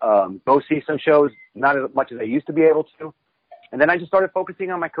go see some shows, not as much as I used to be able to. And then I just started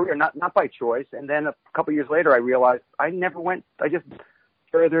focusing on my career, not by choice. And then a couple of years later, I realized I never went. I just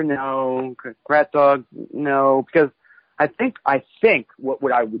further no, Rat Dog no, because I think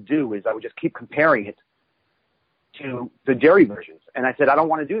what I would do is I would just keep comparing it to the Jerry versions. And I said, I don't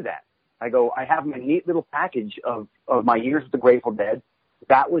want to do that. I have my neat little package of my years with the Grateful Dead.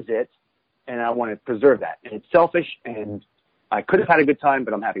 That was it. And I want to preserve that. And it's selfish, and I could have had a good time,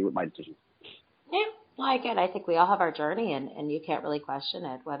 but I'm happy with my decision. Yeah. Well, again, I think we all have our journey, and you can't really question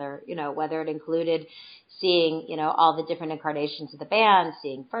it, whether it included seeing, all the different incarnations of the band,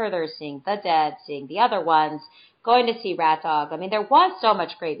 seeing Further, seeing The Dead, seeing the other ones, going to see Rat Dog. I mean, there was so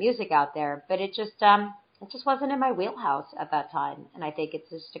much great music out there, but it just wasn't in my wheelhouse at that time. And I think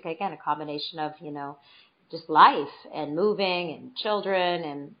it's just, again, a combination of, just life and moving and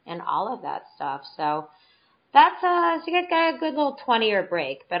children and all of that stuff. So that's so you got a good little 20-year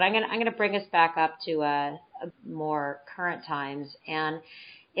break, but I'm gonna bring us back up to more current times, and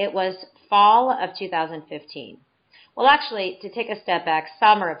it was fall of 2015. Well, actually, to take a step back,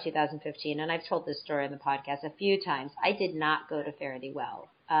 summer of 2015, and I've told this story on the podcast a few times, I did not go to Fare Thee Well.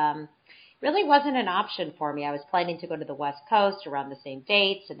 Really wasn't an option for me. I was planning to go to the West Coast around the same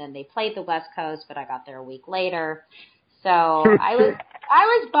dates, and then they played the West Coast, but I got there a week later. So I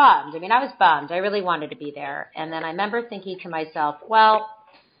was bummed. I mean, I was bummed. I really wanted to be there. And then I remember thinking to myself, well,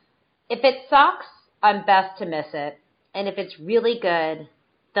 if it sucks, I'm best to miss it. And if it's really good,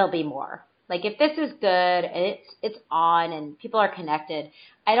 there'll be more. Like, if this is good and it's on and people are connected,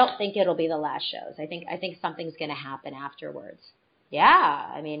 I don't think it'll be the last shows. I think something's going to happen afterwards. Yeah,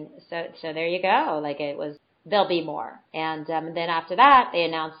 I mean, so there you go. Like, there'll be more. And then after that, they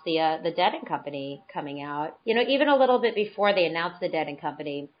announced the Dead and Company coming out. You know, even a little bit before they announced the Dead and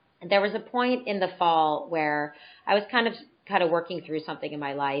Company, there was a point in the fall where I was kind of working through something in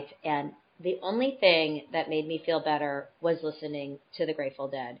my life, and the only thing that made me feel better was listening to the Grateful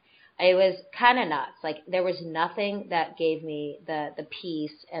Dead. It was kind of nuts. Like, there was nothing that gave me the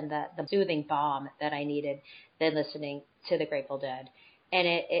peace and the soothing balm that I needed than listening to the Grateful Dead. And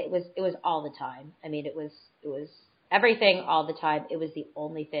it was all the time. I mean, it was everything all the time. It was the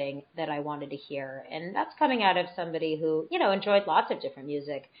only thing that I wanted to hear. And that's coming out of somebody who, you know, enjoyed lots of different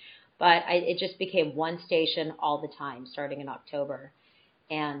music. But it just became one station all the time, starting in October.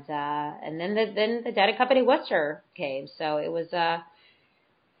 And then the Dead and Company Worcester came. So it was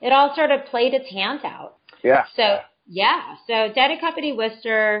it all sort of played its hand out. Yeah. So Dead and Company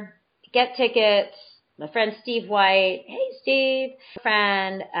Worcester, get tickets. My friend Steve White, hey Steve,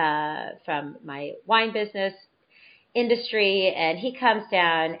 friend from my wine business industry, and he comes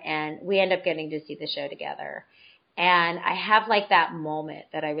down and we end up getting to see the show together. And I have like that moment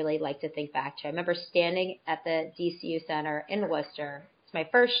that I really like to think back to. I remember standing at the DCU Center in Worcester. It's my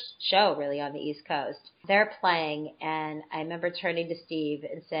first show really on the East Coast. They're playing, and I remember turning to Steve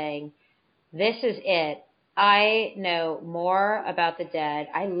and saying, "This is it. I know more about the Dead.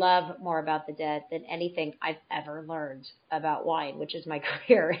 I love more about the Dead than anything I've ever learned about wine," which is my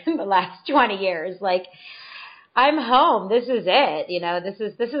career in the last 20 years. Like, I'm home. This is it. You know, this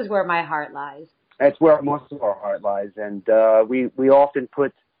is where my heart lies. That's where most of our heart lies, and we often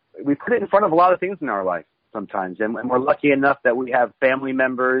put it in front of a lot of things in our life sometimes, and we're lucky enough that we have family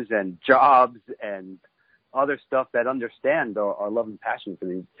members and jobs and other stuff that understand our love and passion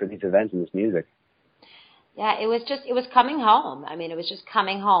for these events and this music. Yeah, it was coming home. I mean, it was just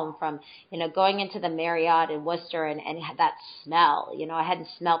coming home from, you know, going into the Marriott in Worcester and that smell. You know, I hadn't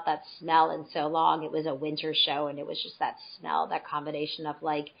smelt that smell in so long. It was a winter show, and it was just that smell, that combination of,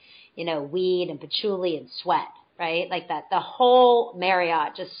 like, you know, weed and patchouli and sweat, right? Like that, the whole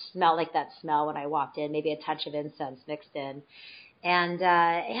Marriott just smelled like that smell when I walked in, maybe a touch of incense mixed in. And,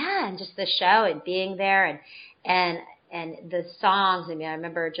 and just the show and being there and the songs. I mean, I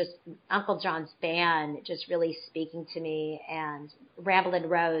remember just Uncle John's band just really speaking to me, and Ramblin'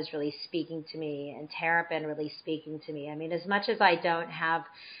 Rose really speaking to me, and Terrapin really speaking to me. I mean, as much as I don't have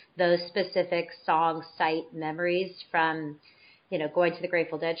those specific song site memories from, you know, going to the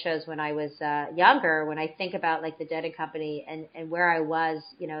Grateful Dead shows when I was younger, when I think about like the Dead and Company and where I was,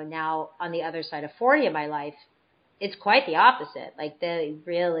 you know, now on the other side of 40 in my life, it's quite the opposite. Like, they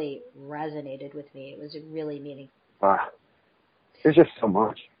really resonated with me. It was really meaningful. There's just so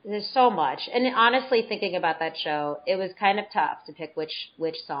much. There's so much. And honestly, thinking about that show, it was kind of tough to pick which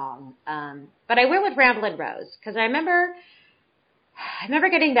song. But I went with Ramblin' Rose, because I remember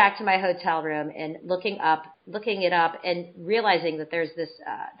getting back to my hotel room and looking it up and realizing that there's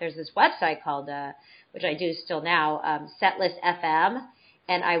this website called, which I do still now, Setlist FM,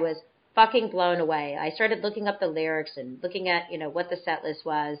 and I was fucking blown away. I started looking up the lyrics and looking at, you know, what the set list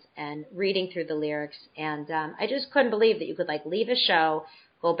was and reading through the lyrics. And I just couldn't believe that you could, like, leave a show,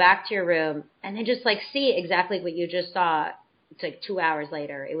 go back to your room, and then just, like, see exactly what you just saw. It's like 2 hours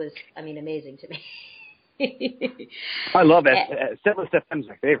later. It was, I mean, amazing to me. I love it. Setlist FM is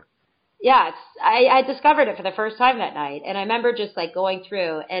my favorite. Yeah, I discovered it for the first time that night. And I remember just, like, going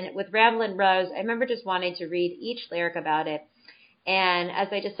through. And with Ramblin' Rose, I remember just wanting to read each lyric about it. And as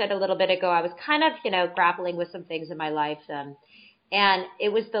I just said a little bit ago, I was kind of, you know, grappling with some things in my life. And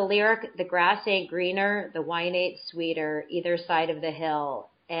it was the lyric, "The grass ain't greener, the wine ain't sweeter, either side of the hill."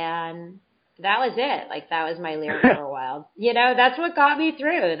 And that was it. Like, that was my lyric for a while. You know, that's what got me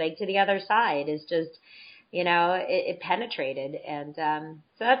through, like, to the other side, is just, you know, it penetrated. And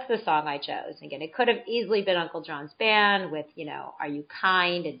so that's the song I chose. Again, it could have easily been Uncle John's band with, you know, "Are You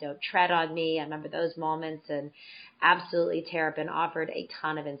Kind" and "Don't Tread on Me." I remember those moments. And absolutely, Terrapin offered a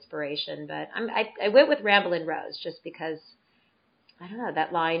ton of inspiration. But I went with Ramblin' Rose just because, I don't know,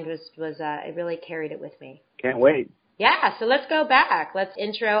 that line was it really carried it with me. Can't wait. Yeah, so let's go back. Let's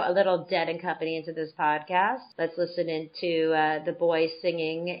intro a little Dead and Company into this podcast. Let's listen into the boys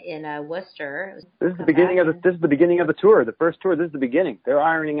singing in Worcester. This is the beginning of the tour, the first tour. This is the beginning. They're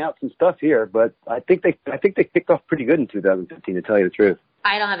ironing out some stuff here, but I think they kicked off pretty good in 2015, to tell you the truth.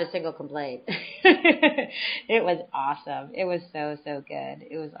 I don't have a single complaint. It was awesome. It was so good.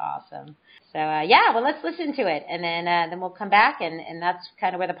 It was awesome. So well, let's listen to it, and then we'll come back, and that's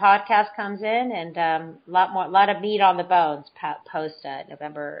kind of where the podcast comes in, and a lot of meat on the bones post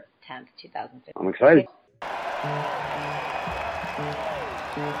November 10th, 2015. I'm excited.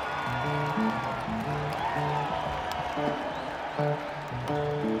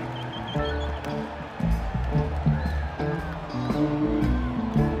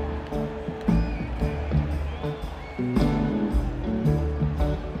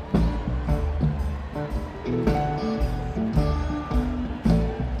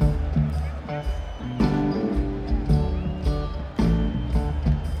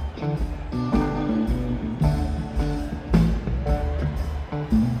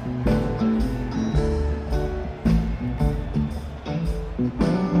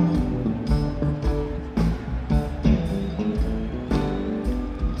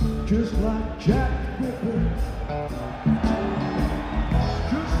 Just like Jack Ripper,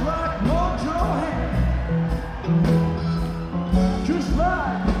 just like Mojo Hand, just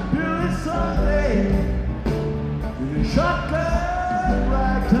like Billy Sunday, in a shotgun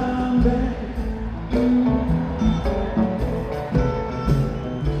ragtime band.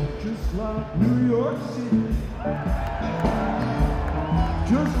 Just like New York City,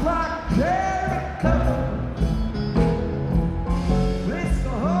 just like Jericho.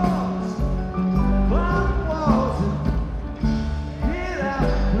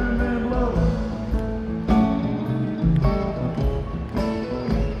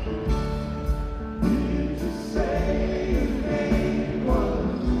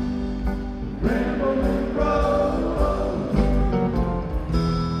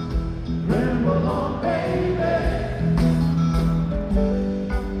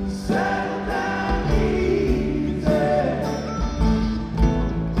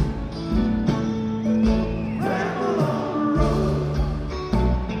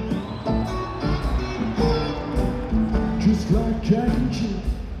 Just like Jack and Jill,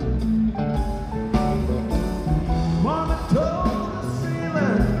 Mama told the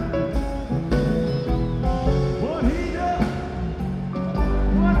sailor what he done,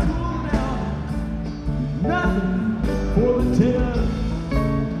 what cool down, nothing for the tale.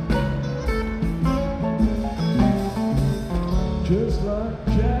 Just like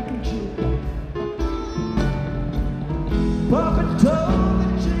Jack and Jill, Papa told the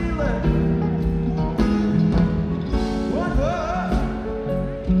jailer.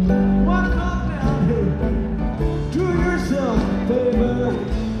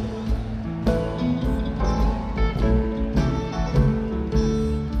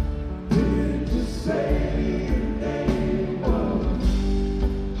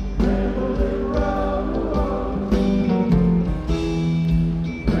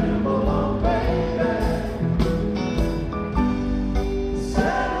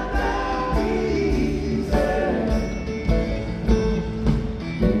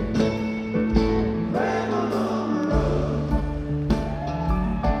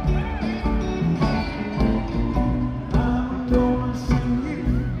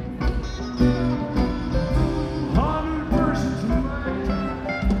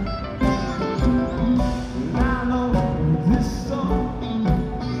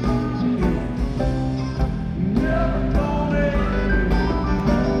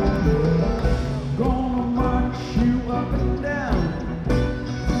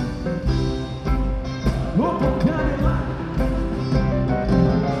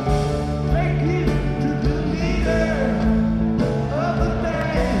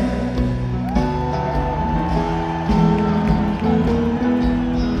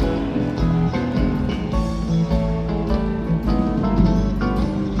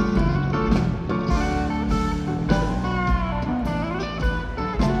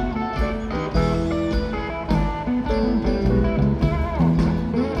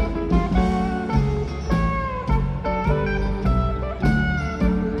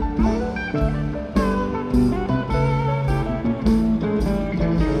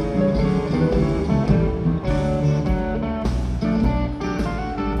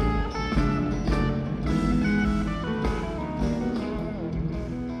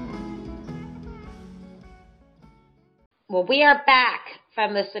 Well, we are back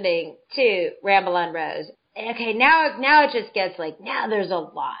from listening to Ramble on Rose. okay, now it just gets like, now there's a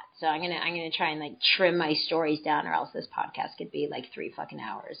lot. So I'm gonna try and like trim my stories down, or else this podcast could be like 3 fucking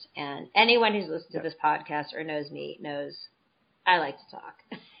hours. And anyone who's listened to this podcast or knows me knows I like to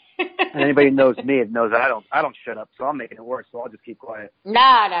talk. And anybody who knows me knows I don't shut up, so I'm making it worse, so I'll just keep quiet.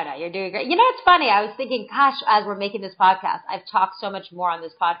 No, you're doing great. You know, it's funny. I was thinking, gosh, as we're making this podcast, I've talked so much more on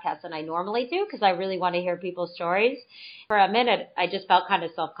this podcast than I normally do because I really want to hear people's stories. For a minute, I just felt kind of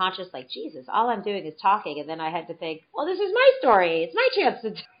self-conscious, like, Jesus, all I'm doing is talking. And then I had to think, well, this is my story. It's my chance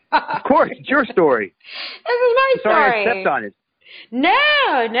to talk. Of course, it's your story. This is my story. Sorry I stepped on it. No,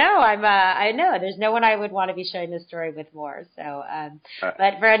 I know there's no one I would want to be sharing this story with more. So,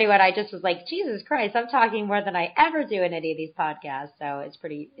 but for anyone, I just was like, Jesus Christ, I'm talking more than I ever do in any of these podcasts. So it's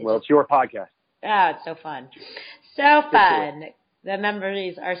your podcast. Oh, it's so fun. So fun. The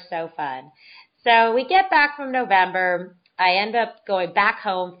memories are so fun. So we get back from November. I end up going back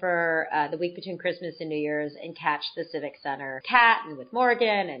home for the week between Christmas and New Year's and catch the Civic Center Cat and with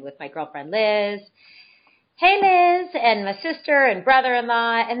Morgan and with my girlfriend Liz. Hey, Liz, and my sister and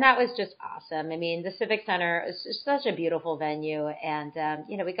brother-in-law, and that was just awesome. I mean, the Civic Center is just such a beautiful venue, and,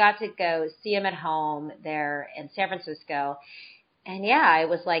 we got to go see him at home there in San Francisco, and yeah, I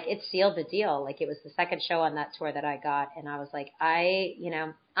was like, it sealed the deal. Like, it was the second show on that tour that I got, and I was like,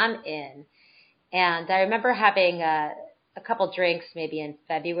 I'm in. And I remember having a couple drinks maybe in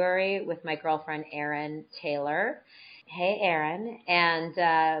February with my girlfriend, Erin Taylor. Hey, Erin.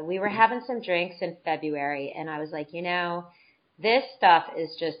 And we were having some drinks in February, and I was like, this stuff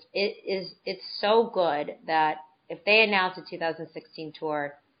is just, it's so good that if they announce a 2016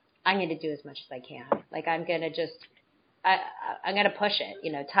 tour, I'm going to do as much as I can. Like, I'm going to just, I'm going to push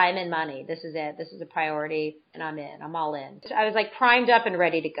it, time and money. This is it. This is a priority, and I'm in. I'm all in. So I was like primed up and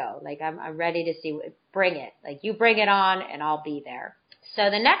ready to go. Like, I'm ready to see, bring it. Like, you bring it on, and I'll be there. So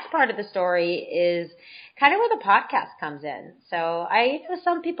the next part of the story is kind of where the podcast comes in. So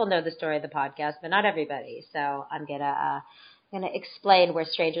some people know the story of the podcast, but not everybody. So I'm gonna explain where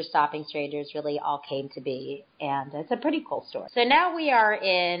Strangers Stopping Strangers really all came to be, and it's a pretty cool story. So now we are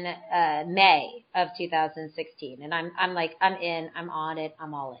in May of 2016, and I'm in, I'm on it,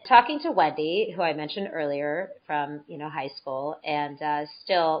 I'm all in. Talking to Wendy, who I mentioned earlier from high school, and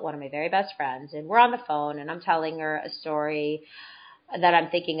still one of my very best friends, and we're on the phone, and I'm telling her a story that I'm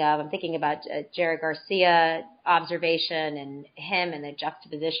thinking of. I'm thinking about Jerry Garcia observation and him and the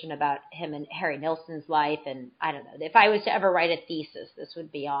juxtaposition about him and Harry Nilsson's life. And I don't know, if I was to ever write a thesis, this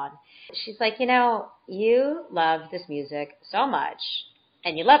would be on. She's like, you love this music so much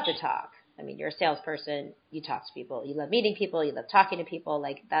and you love to talk. I mean, you're a salesperson. You talk to people. You love meeting people. You love talking to people.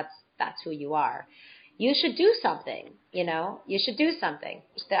 Like, that's who you are. You should do something, you should do something.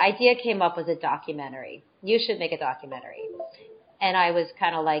 The idea came up was a documentary. You should make a documentary. And I was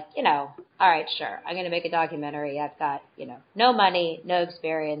kind of like, all right, sure. I'm going to make a documentary. I've got, no money, no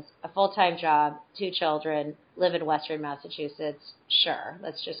experience, a full-time job, 2 children, live in Western Massachusetts. Sure,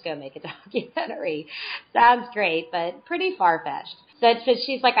 let's just go make a documentary. Sounds great, but pretty far-fetched. So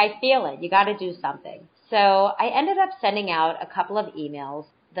she's like, I feel it. You got to do something. So I ended up sending out a couple of emails.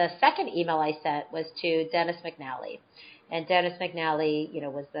 The second email I sent was to Dennis McNally. And Dennis McNally,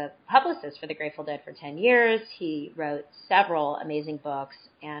 was the publicist for the Grateful Dead for 10 years. He wrote several amazing books,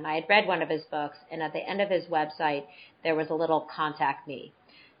 and I had read one of his books, and at the end of his website, there was a little contact me.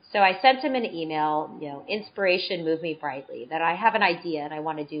 So I sent him an email, inspiration moved me brightly, that I have an idea and I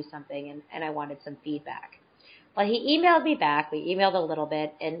want to do something, and I wanted some feedback. Well, he emailed me back. We emailed a little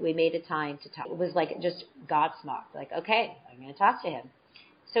bit, and we made a time to talk. It was like just Godsmack, like, okay, I'm going to talk to him.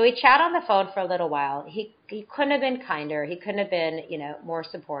 So we chat on the phone for a little while. He couldn't have been kinder. He couldn't have been, more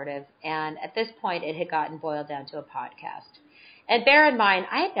supportive. And at this point, it had gotten boiled down to a podcast. And bear in mind,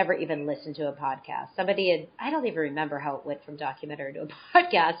 I had never even listened to a podcast. I don't even remember how it went from documentary to a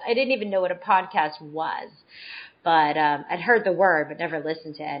podcast. I didn't even know what a podcast was. But I'd heard the word, but never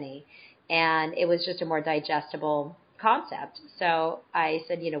listened to any. And it was just a more digestible concept. So I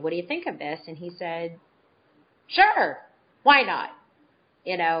said, what do you think of this? And he said, sure, why not?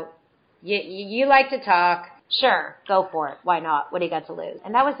 You like to talk. Sure, go for it. Why not? What do you got to lose?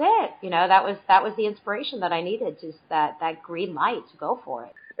 And that was it. That was the inspiration that I needed, just that green light to go for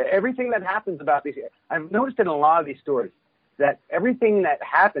it. Everything that happens about these, I've noticed in a lot of these stories that everything that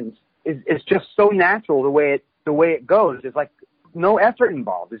happens is just so natural the way it goes. It's like no effort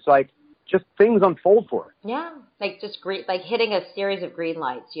involved. It's like just things unfold for it. Yeah, like hitting a series of green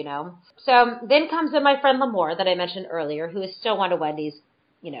lights, So then comes in my friend Lamore that I mentioned earlier, who is still one of Wendy's,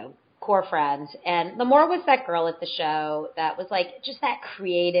 core friends. And Lamore was that girl at the show that was like just that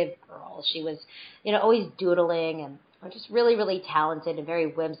creative girl. She was, always doodling and just really, really talented and very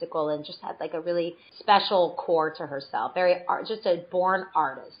whimsical, and just had like a really special core to herself. Just a born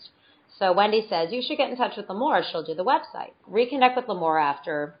artist. So Wendy says, you should get in touch with Limor. She'll do the website. Reconnect with Limor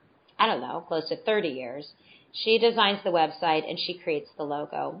after, I don't know, close to 30 years. She designs the website and she creates the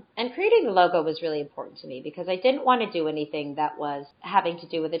logo. And creating the logo was really important to me because I didn't want to do anything that was having to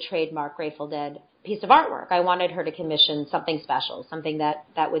do with a trademark Grateful Dead piece of artwork. I wanted her to commission something special, something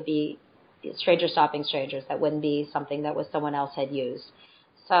that would be strangers stopping strangers, that wouldn't be something that was someone else had used.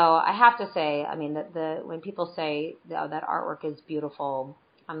 So I have to say, I mean, when people say, oh, that artwork is beautiful,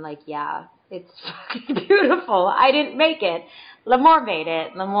 I'm like, yeah, it's fucking beautiful. I didn't make it. Limor made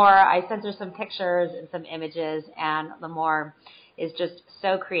it. Limor, I sent her some pictures and some images, and Limor is just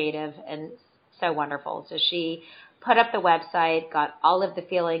so creative and so wonderful. So she put up the website, got all of the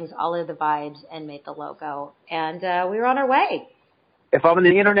feelings, all of the vibes, and made the logo. And we were on our way. If I'm on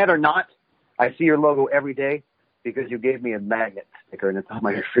the internet or not, I see your logo every day because you gave me a magnet sticker and it's on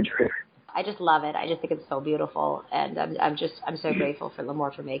my refrigerator. I just love it. I just think it's so beautiful, and I'm so grateful for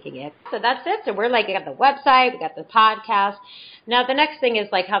Limor for making it. So that's it. So we're like, we got the website, we got the podcast. Now the next thing is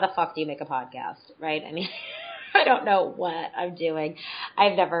like, how the fuck do you make a podcast, right? I mean, I don't know what I'm doing.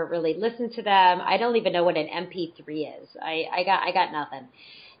 I've never really listened to them. I don't even know what an MP3 is. I got nothing.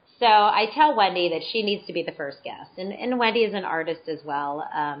 So I tell Wendy that she needs to be the first guest, and Wendy is an artist as well.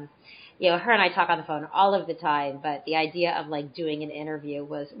 Her and I talk on the phone all of the time, but the idea of like doing an interview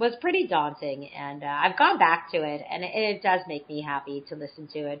was pretty daunting, and I've gone back to it, and it does make me happy to listen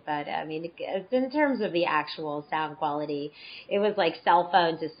to it. But I mean, in terms of the actual sound quality, it was like cell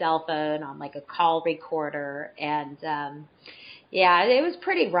phone to cell phone on like a call recorder, and yeah, it was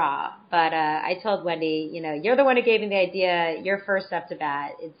pretty raw. But I told Wendy, you're the one who gave me the idea. You're first up to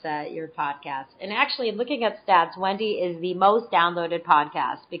bat. It's your podcast. And actually, looking at stats, Wendy is the most downloaded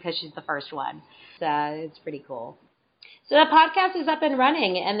podcast because she's the first one. So it's pretty cool. So the podcast is up and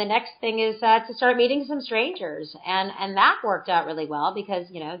running, and the next thing is to start meeting some strangers. And that worked out really well because,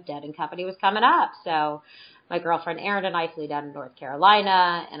 Dead and Company was coming up. So my girlfriend Erin and I flew down to North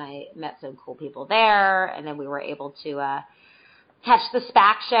Carolina, and I met some cool people there. And then we were able to catch the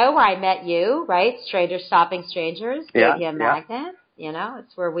SPAC show where I met you, right? Strangers Stopping Strangers. Yeah, Gave you a magnet.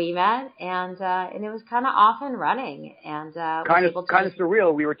 It's where we met, and it was kind of off and running, and kind of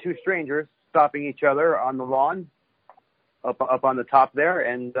surreal. We were two strangers stopping each other on the lawn, up on the top there,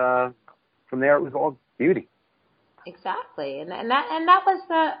 and from there it was all beauty. Exactly, and that was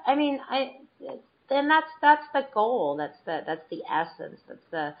that's the goal. That's the essence. That's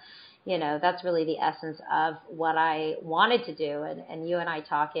the that's really the essence of what I wanted to do. And you and I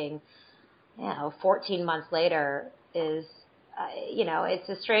talking, 14 months later is, it's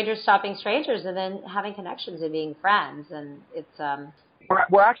a strangers stopping strangers and then having connections and being friends. And it's,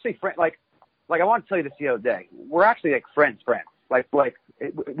 we're actually friends. Like I want to tell you this the other day, we're actually like friends.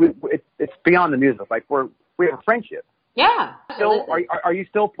 It's beyond the music. Like we have a friendship. Yeah. So are you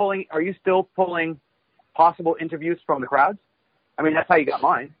still pulling possible interviews from the crowds? I mean, that's how you got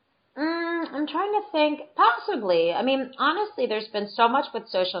mine. I'm trying to think. Possibly. I mean, honestly, there's been so much with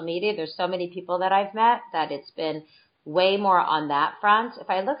social media. There's so many people that I've met that it's been way more on that front. If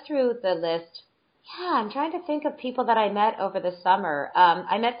I look through the list, I'm trying to think of people that I met over the summer.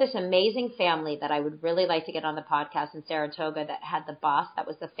 I met this amazing family that I would really like to get on the podcast in Saratoga that had the bus. That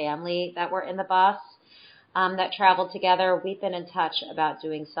was the family that were in the bus that traveled together. We've been in touch about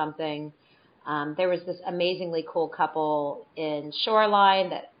doing something. There was this amazingly cool couple in Shoreline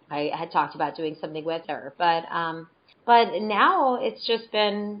that I had talked about doing something with her, but now it's just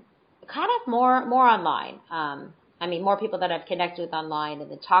been kind of more online. More people that I've connected with online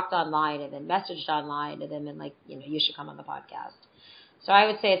and then talked online and then messaged online and then been like, you should come on the podcast. So I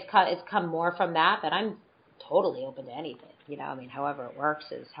would say it's come more from that, but I'm totally open to anything. However it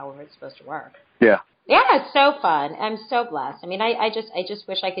works is however it's supposed to work. Yeah. Yeah, it's so fun. I'm so blessed. I mean, I just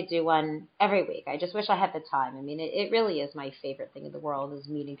wish I could do one every week. I just wish I had the time. I mean, it really is my favorite thing in the world is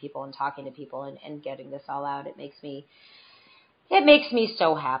meeting people and talking to people and getting this all out. It makes me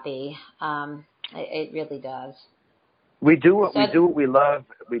so happy. It really does. We do what we love.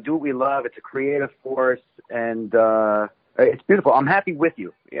 We do what we love. It's a creative force, and it's beautiful. I'm happy with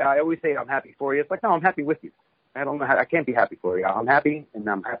you. Yeah, I always say I'm happy for you. It's like, no, I'm happy with you. I don't know how I can't be happy for you. I'm happy, and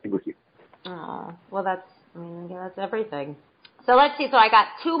I'm happy with you. Oh, well, that's everything. So let's see. So I got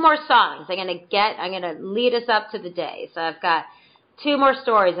two more songs. I'm gonna lead us up to the day. So I've got two more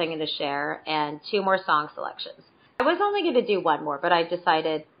stories I'm gonna share and two more song selections. I was only gonna do one more, but I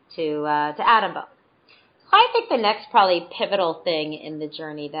decided to add them both. I think the next probably pivotal thing in the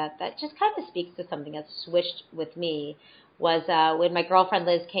journey that just kind of speaks to something that switched with me was when my girlfriend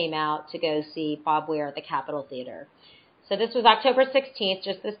Liz came out to go see Bob Weir at the Capitol Theater. So this was October 16th,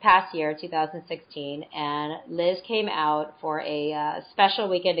 just this past year, 2016, and Liz came out for a special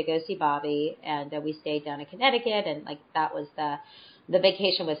weekend to go see Bobby, and we stayed down in Connecticut, and like that was the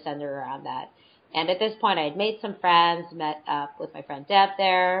vacation was centered around that. And at this point, I had made some friends, met up with my friend Deb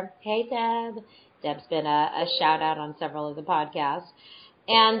there. Hey, Deb. Deb's been a shout out on several of the podcasts.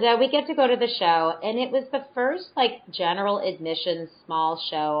 And we get to go to the show, and it was the first, like, general admission small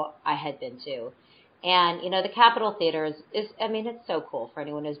show I had been to. And, you know, the Capitol Theater is I mean, it's so cool for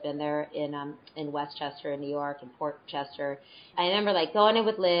anyone who's been there in Westchester, in New York, in Port Chester. I remember, like, going in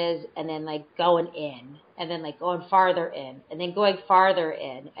with Liz and then, like, going in and then, like, going farther in and then going farther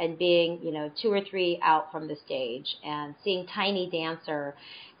in and being, you know, 2 or 3 out from the stage and seeing Tiny Dancer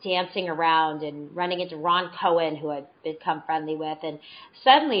dancing around and running into Ron Cohen, who I'd become friendly with, and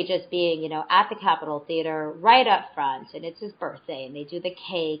suddenly just being, you know, at the Capitol Theater right up front, and it's his birthday, and they do the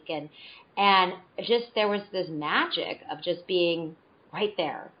cake, and just there was this magic of just being right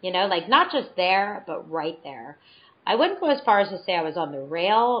there, you know, like not just there, but right there. I wouldn't go as far as to say I was on the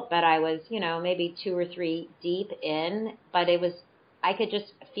rail, but I was, you know, maybe 2 or 3 deep in, but I could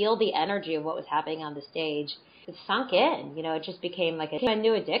just feel the energy of what was happening on the stage. It sunk in, you know, it just became like a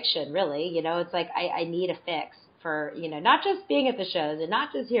new addiction, really. You know, it's like I need a fix for, you know, not just being at the shows and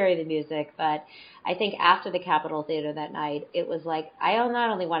not just hearing the music, but I think after the Capitol Theater that night, it was like, I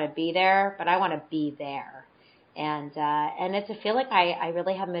not only want to be there, but I want to be there. And it's a feeling I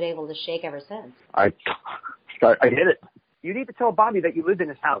really haven't been able to shake ever since. I get it. You need to tell Bobby that you lived in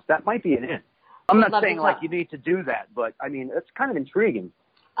his house. That might be an in. I'm not saying like you need to do that, but I mean, it's kind of intriguing.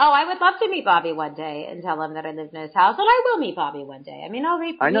 Oh, I would love to meet Bobby one day and tell him that I lived in his house, and I will meet Bobby one day. I mean, I'll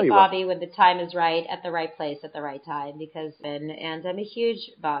meet Bobby when the time is right, at the right place, at the right time, because and I'm a huge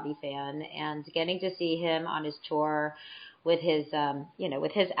Bobby fan, and getting to see him on his tour with his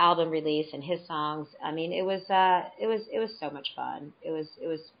with his album release and his songs, I mean, it was so much fun. It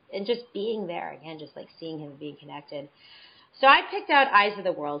was and just being there again, just like seeing him, being connected. So I picked out Eyes of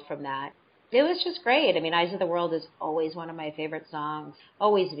the World from that. It was just great. I mean, Eyes of the World is always one of my favorite songs,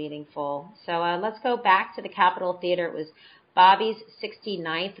 always meaningful. So let's go back to the Capitol Theater. It was Bobby's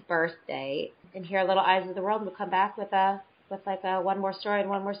 69th birthday. And hear a little Eyes of the World. We'll come back with one more story and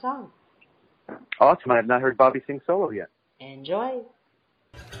one more song. Awesome. I have not heard Bobby sing solo yet. Enjoy.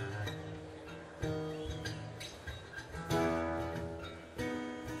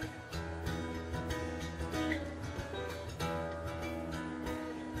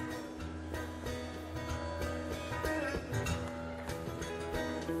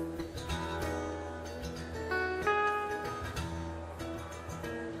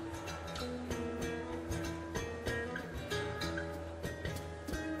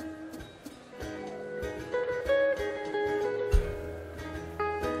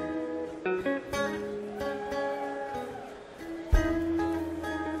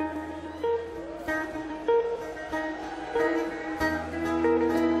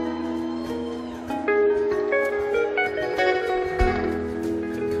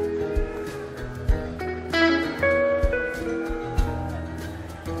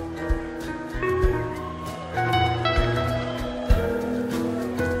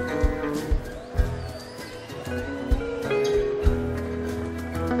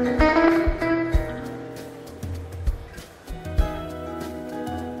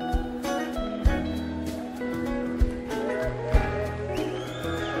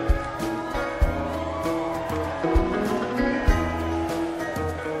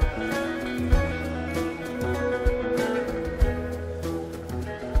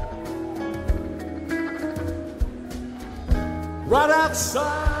 Right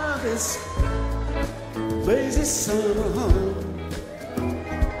outside this lazy summer home,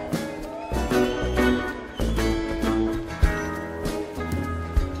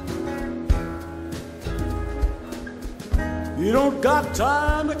 you don't got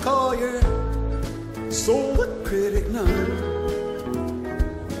time to call your soul a critic, no.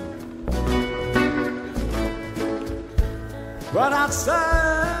 Right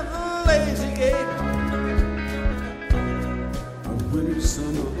outside the lazy gate,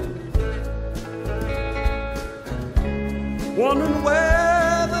 summer, wondering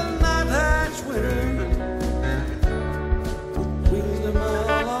where the night hatch winter with wings a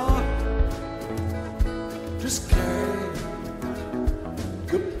mile long, just carry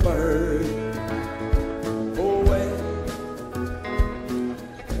the bird away.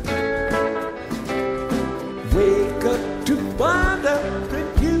 Wake up to find out that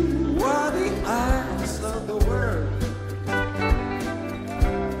you are the eyes of the world.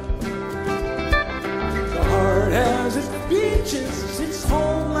 As it feels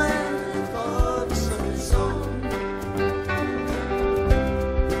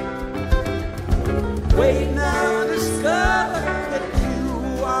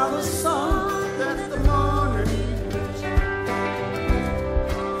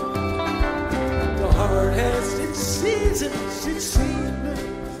seasons, it's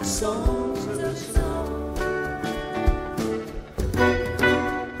singing songs of the song.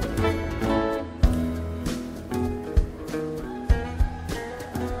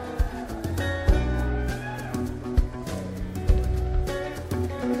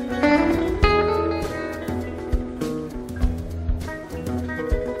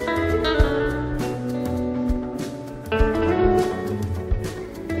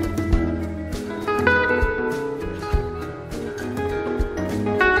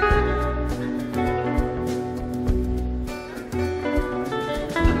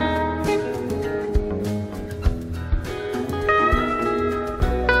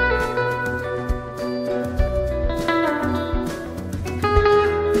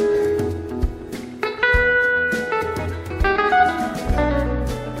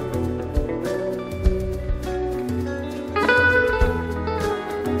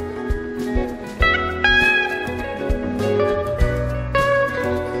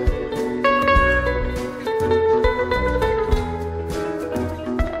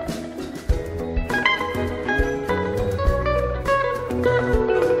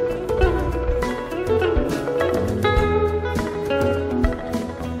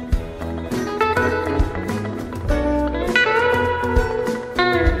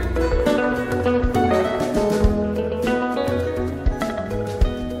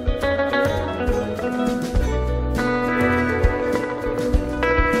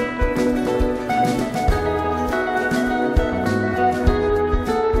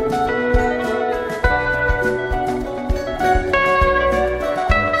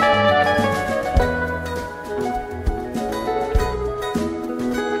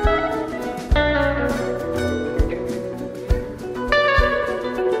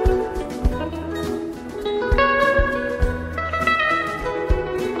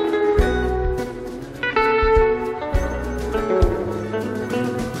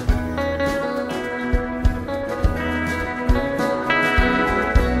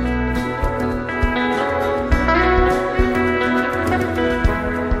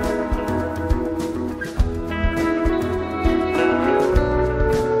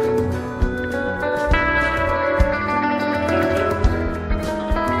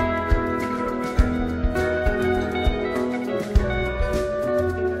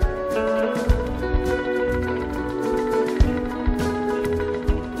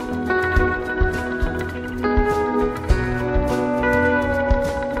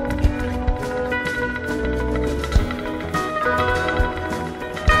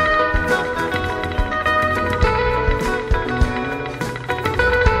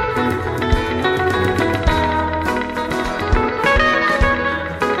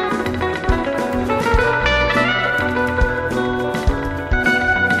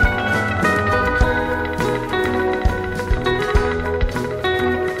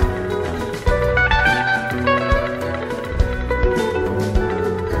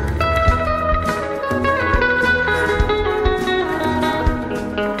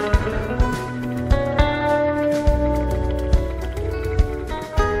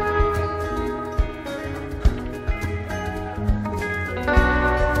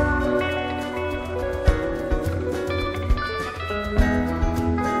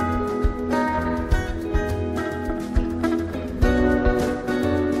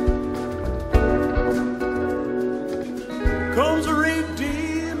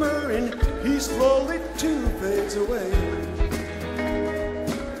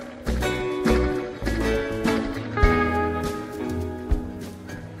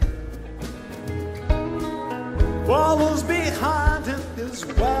 Follows behind him his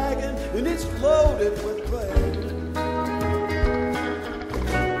wagon, and it's loaded with grain.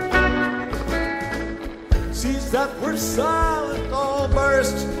 Seeds that were silent all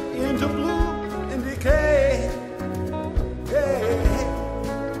burst into bloom and decay.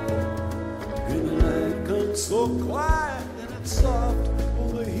 And the night comes so quiet and it's soft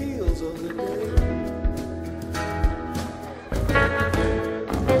on the heels of the day.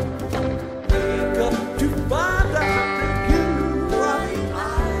 Find out that you are the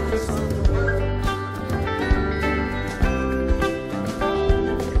eyes of the world.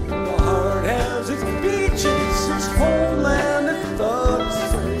 The heart has its beaches, its homeland, its thugs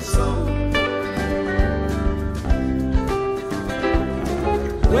and its song.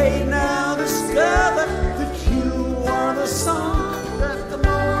 Wait now, discover that you are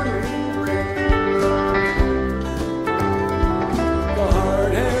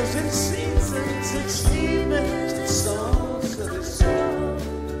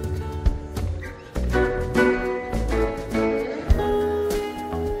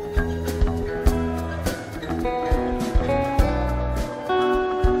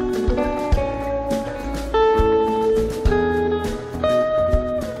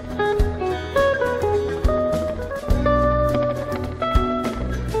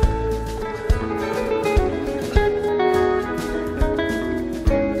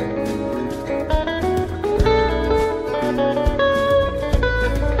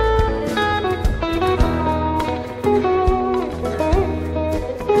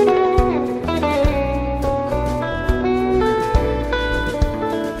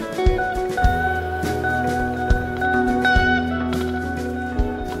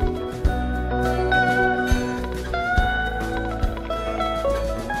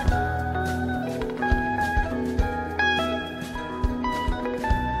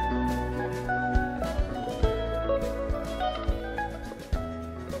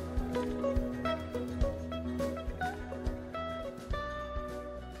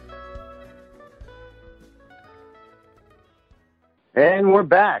And we're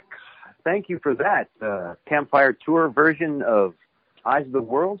back. Thank you for that Campfire Tour version of Eyes of the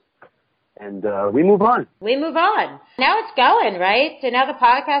World. And we move on. We move on. Now it's going, right? So now the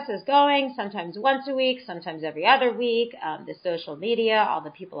podcast is going, sometimes once a week, sometimes every other week. The social media, all the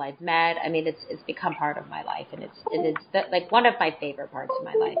people I've met. I mean, it's become part of my life, and it's like one of my favorite parts of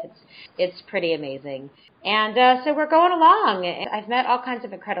my life. It's pretty amazing. And so we're going along. I've met all kinds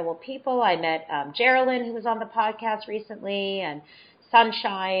of incredible people. I met Geraldine, who was on the podcast recently, and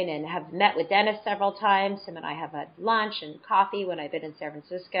Sunshine, and have met with Dennis several times. Him and I have had lunch and coffee when I've been in San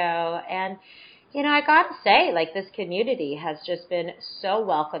Francisco. And, you know, I got to say, like, this community has just been so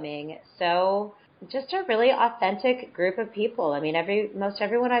welcoming, so just a really authentic group of people. I mean, most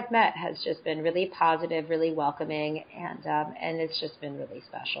everyone I've met has just been really positive, really welcoming, and it's just been really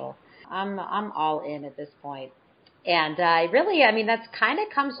special. I'm all in at this point. And that's kind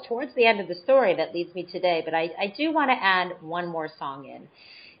of comes towards the end of the story that leads me today. But I do want to add one more song in.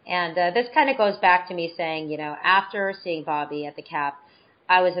 And this kind of goes back to me saying, you know, after seeing Bobby at the Cap,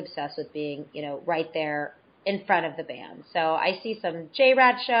 I was obsessed with being, you know, right there in front of the band. So I see some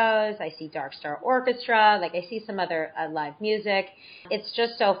J-Rad shows. I see Dark Star Orchestra. Like, I see some other live music. It's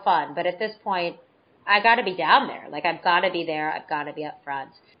just so fun. But at this point, I got to be down there. Like, I've got to be there. I've got to be up front.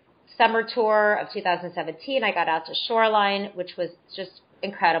 Summer tour of 2017, I got out to Shoreline, which was just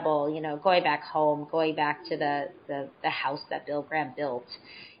incredible, you know, going back home, going back to the house that Bill Graham built,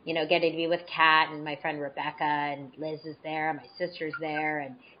 you know, getting to be with Kat and my friend Rebecca, and Liz is there, and my sister's there,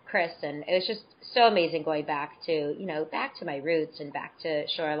 and Chris, and it was just so amazing going back to, you know, back to my roots and back to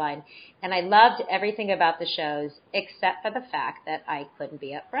Shoreline. And I loved everything about the shows except for the fact that I couldn't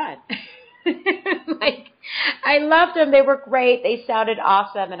be up front. Like, I loved them. They were great. They sounded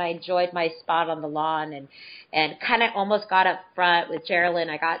awesome, and I enjoyed my spot on the lawn, and kind of almost got up front with Geraldine.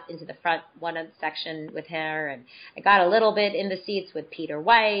 I got into the front section with her, and I got a little bit in the seats with Peter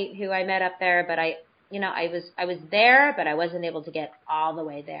White, who I met up there. But I was there, but I wasn't able to get all the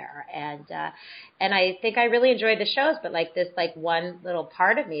way there. And I think I really enjoyed the shows, but like this, like one little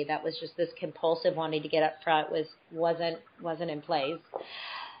part of me that was just this compulsive wanting to get up front wasn't in place.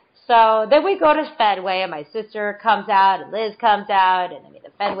 So then we go to Fenway, and my sister comes out, and Liz comes out, and I mean,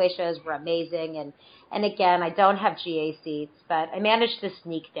 the Fenway shows were amazing. And again, I don't have GA seats, but I managed to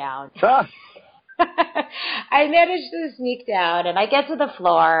sneak down. I managed to sneak down, and I get to the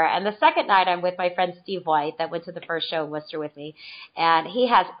floor, and the second night I'm with my friend Steve White that went to the first show in Worcester with me, and he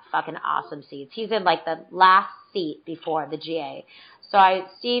has fucking awesome seats. He's in like the last seat before the GA. So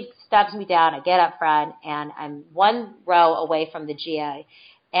Steve stubs me down, I get up front, and I'm one row away from the GA.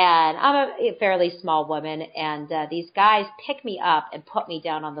 And I'm a fairly small woman, and these guys pick me up and put me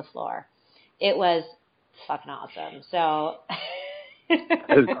down on the floor. It was fucking awesome. So that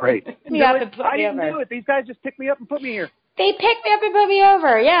was great. I didn't do it. These guys just picked me up and put me here. They picked me up and put me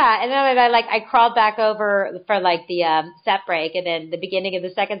over, yeah. And then I crawled back over for like the set break, and then the beginning of the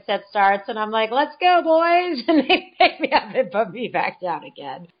second set starts, and I'm like, "Let's go, boys!" And they picked me up and put me back down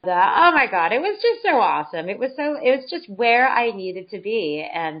again. Oh my God, it was just so awesome. It was just where I needed to be,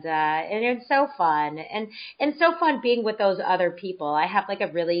 and it's so fun, and so fun being with those other people. I have like a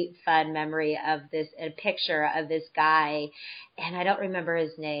really fun memory of a picture of this guy, and I don't remember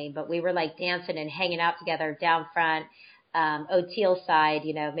his name, but we were like dancing and hanging out together down front. O'Teal side,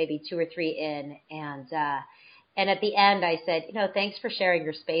 you know, maybe 2 or 3 in, and at the end I said, you know, thanks for sharing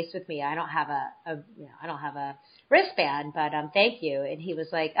your space with me. I don't have a wristband, but thank you. And he was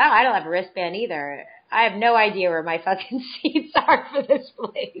like, oh, I don't have a wristband either. I have no idea where my fucking seats are for this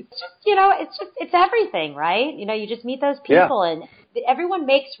place. You know, it's everything, right? You know, you just meet those people, and everyone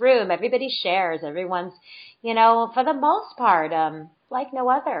makes room. Everybody shares. Everyone's, you know, for the most part, like no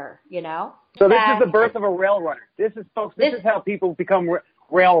other, you know. So this is the birth of a rail runner. This is how people become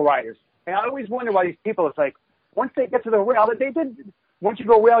rail riders. And I always wonder why these people, it's like, once they get to the rail, once you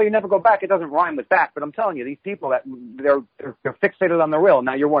go rail, you never go back. It doesn't rhyme with back. But I'm telling you, these people, that they're fixated on the rail.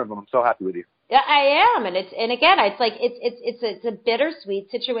 Now you're one of them. I'm so happy with you. Yeah, I am. And again, it's like, it's a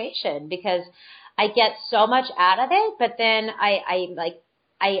bittersweet situation, because I get so much out of it, but then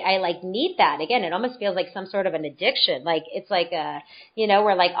I need that. Again, it almost feels like some sort of an addiction. Like, it's like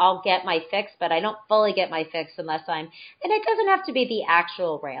where like I'll get my fix, but I don't fully get my fix unless and it doesn't have to be the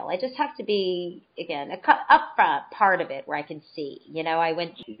actual rail. I just have to be, again, up front part of it where I can see, you know,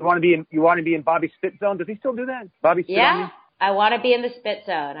 You want to be in Bobby's spit zone? Does he still do that? Bobby spit on you? I want to be in the spit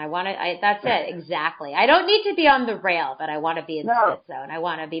zone. That's it, exactly. I don't need to be on the rail, but I want to be in the spit zone. I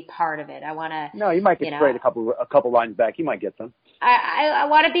want to be part of it. I want to. No, you might get straight a couple lines back. You might get some. I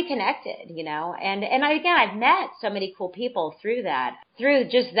want to be connected, you know, and again, I've met so many cool people through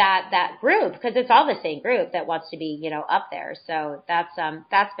just that group, because it's all the same group that wants to be, you know, up there. So that's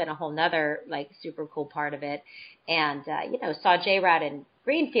been a whole nother, like, super cool part of it. And, you know, saw J-Rod in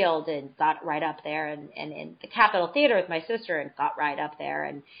Greenfield and got right up there, and in the Capitol Theater with my sister and got right up there.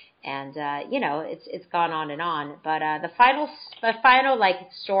 And you know, it's gone on and on. But, the final like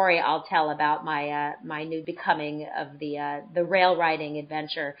story I'll tell about my new becoming of the rail riding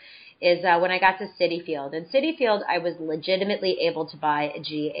adventure is, when I got to Citi Field. In Citi Field, I was legitimately able to buy a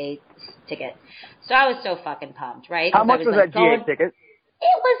GA ticket. So I was so fucking pumped, right? How much was that GA ticket?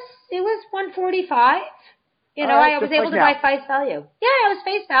 It was $145. You know, I was able to buy face value. Yeah, it was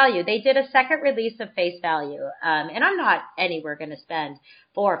face value. They did a second release of face value. And I'm not anywhere going to spend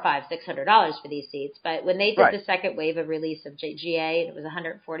 $400, $500, $600 for these seats. But when they did the second wave of release of GA, and it was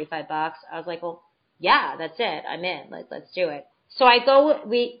 $145, I was like, well, yeah, that's it. I'm in. Let's do it. So I go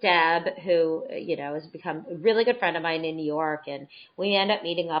meet Deb, who, you know, has become a really good friend of mine in New York. And we end up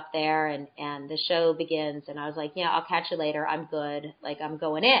meeting up there, and the show begins. And I was like, yeah, I'll catch you later. I'm good. Like, I'm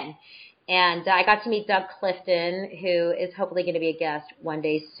going in. And I got to meet Doug Clifton, who is hopefully going to be a guest one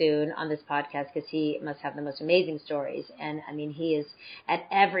day soon on this podcast, because he must have the most amazing stories. And, I mean, he is at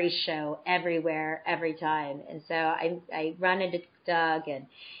every show, everywhere, every time. And so I run into Doug, and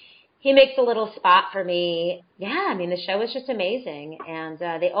he makes a little spot for me. Yeah, I mean, the show was just amazing. And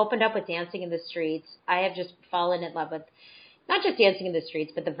they opened up with Dancing in the Streets. I have just fallen in love with not just Dancing in the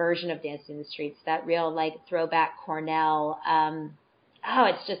Streets, but the version of Dancing in the Streets, that real, like, throwback Cornell.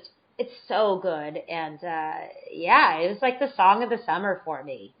 It's so good. And, yeah, it was like the song of the summer for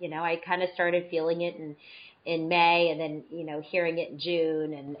me. You know, I kind of started feeling it in May, and then, you know, hearing it in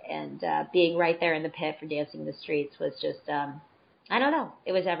June, and being right there in the pit for Dancing in the Streets was just, I don't know.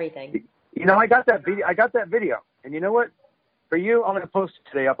 It was everything. You know, I got that video. And you know what? For you, I'm going to post it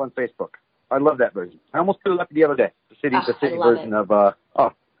today up on Facebook. I love that version. I almost put it up the other day. The city version of,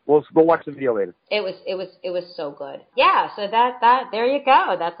 We'll watch the video later. It was so good. Yeah, so that there you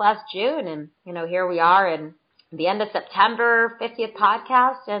go. That's last June, and, you know, here we are in the end of September, 50th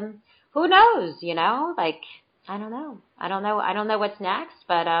podcast, and who knows, you know? Like, I don't know what's next,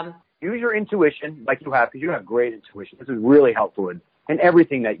 but use your intuition like you have, because you have great intuition. This is really helpful in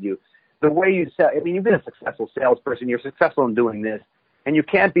everything that the way you sell. I mean, you've been a successful salesperson. You're successful in doing this, and you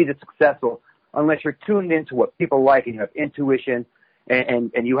can't be successful unless you're tuned into what people like, and you have intuition.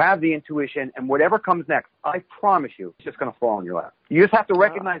 And you have the intuition, and whatever comes next, I promise you, it's just going to fall in your lap. You just have to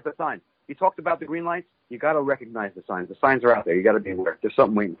recognize the signs. You talked about the green lights. You got to recognize the signs. The signs are out there. You got to be aware. There's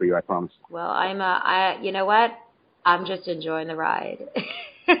something waiting for you, I promise. Well, you know what? I'm just enjoying the ride.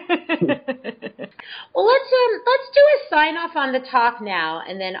 Well, let's do a sign off on the talk now,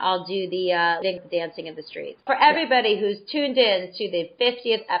 and then I'll do the Dancing in the Streets. For everybody who's tuned in to the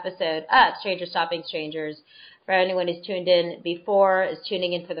 50th episode of Strangers Stopping Strangers, for anyone who's tuned in before, is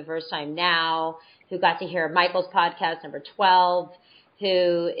tuning in for the first time now, who got to hear Michael's podcast number 12,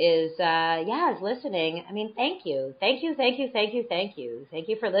 who is listening. I mean, thank you. Thank you for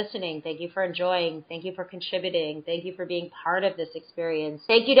listening. Thank you for enjoying. Thank you for contributing. Thank you for being part of this experience.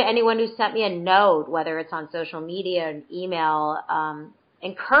 Thank you to anyone who sent me a note, whether it's on social media, an email,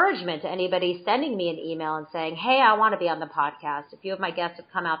 encouragement to anybody sending me an email and saying, hey, I want to be on the podcast. A few of my guests have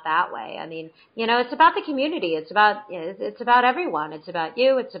come out that way. I mean, you know, it's about the community. It's about everyone. It's about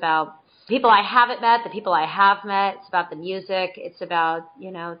you. It's about people I haven't met, the people I have met. It's about the music. It's about,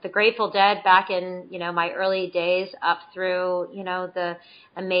 you know, the Grateful Dead back in, you know, my early days up through, you know, the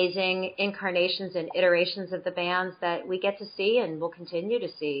amazing incarnations and iterations of the bands that we get to see and will continue to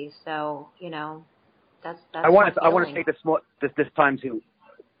see. So, you know, that's I want to take this time to,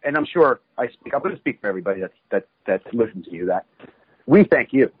 and I'm sure I'm going to speak for everybody that's listened to you, that we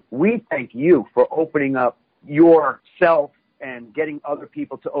thank you. We thank you for opening up yourself and getting other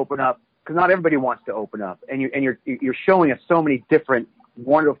people to open up, because not everybody wants to open up, and you're showing us so many different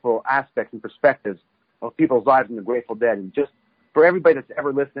wonderful aspects and perspectives of people's lives in the Grateful Dead. And just for everybody that's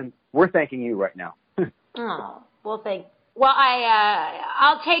ever listened, we're thanking you right now. Oh, well,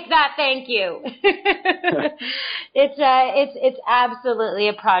 I'll take that. Thank you. It's absolutely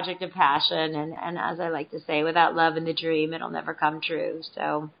a project of passion. And as I like to say, without love in the dream, it'll never come true.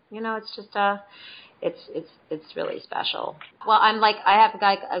 So, you know, it's just, it's really special. Well, I'm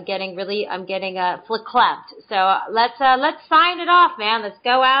getting flick-clapped. So let's sign it off, man. Let's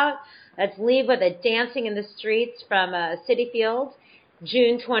go out. Let's leave with a Dancing in the Streets from Citi Field,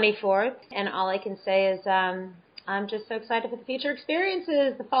 June 24th. And all I can say is, I'm just so excited for the future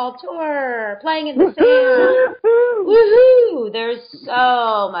experiences, the fall tour, playing in the sand. Woohoo! There's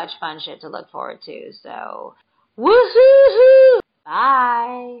so much fun shit to look forward to. So, woohoo!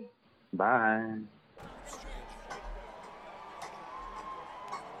 Bye. Bye.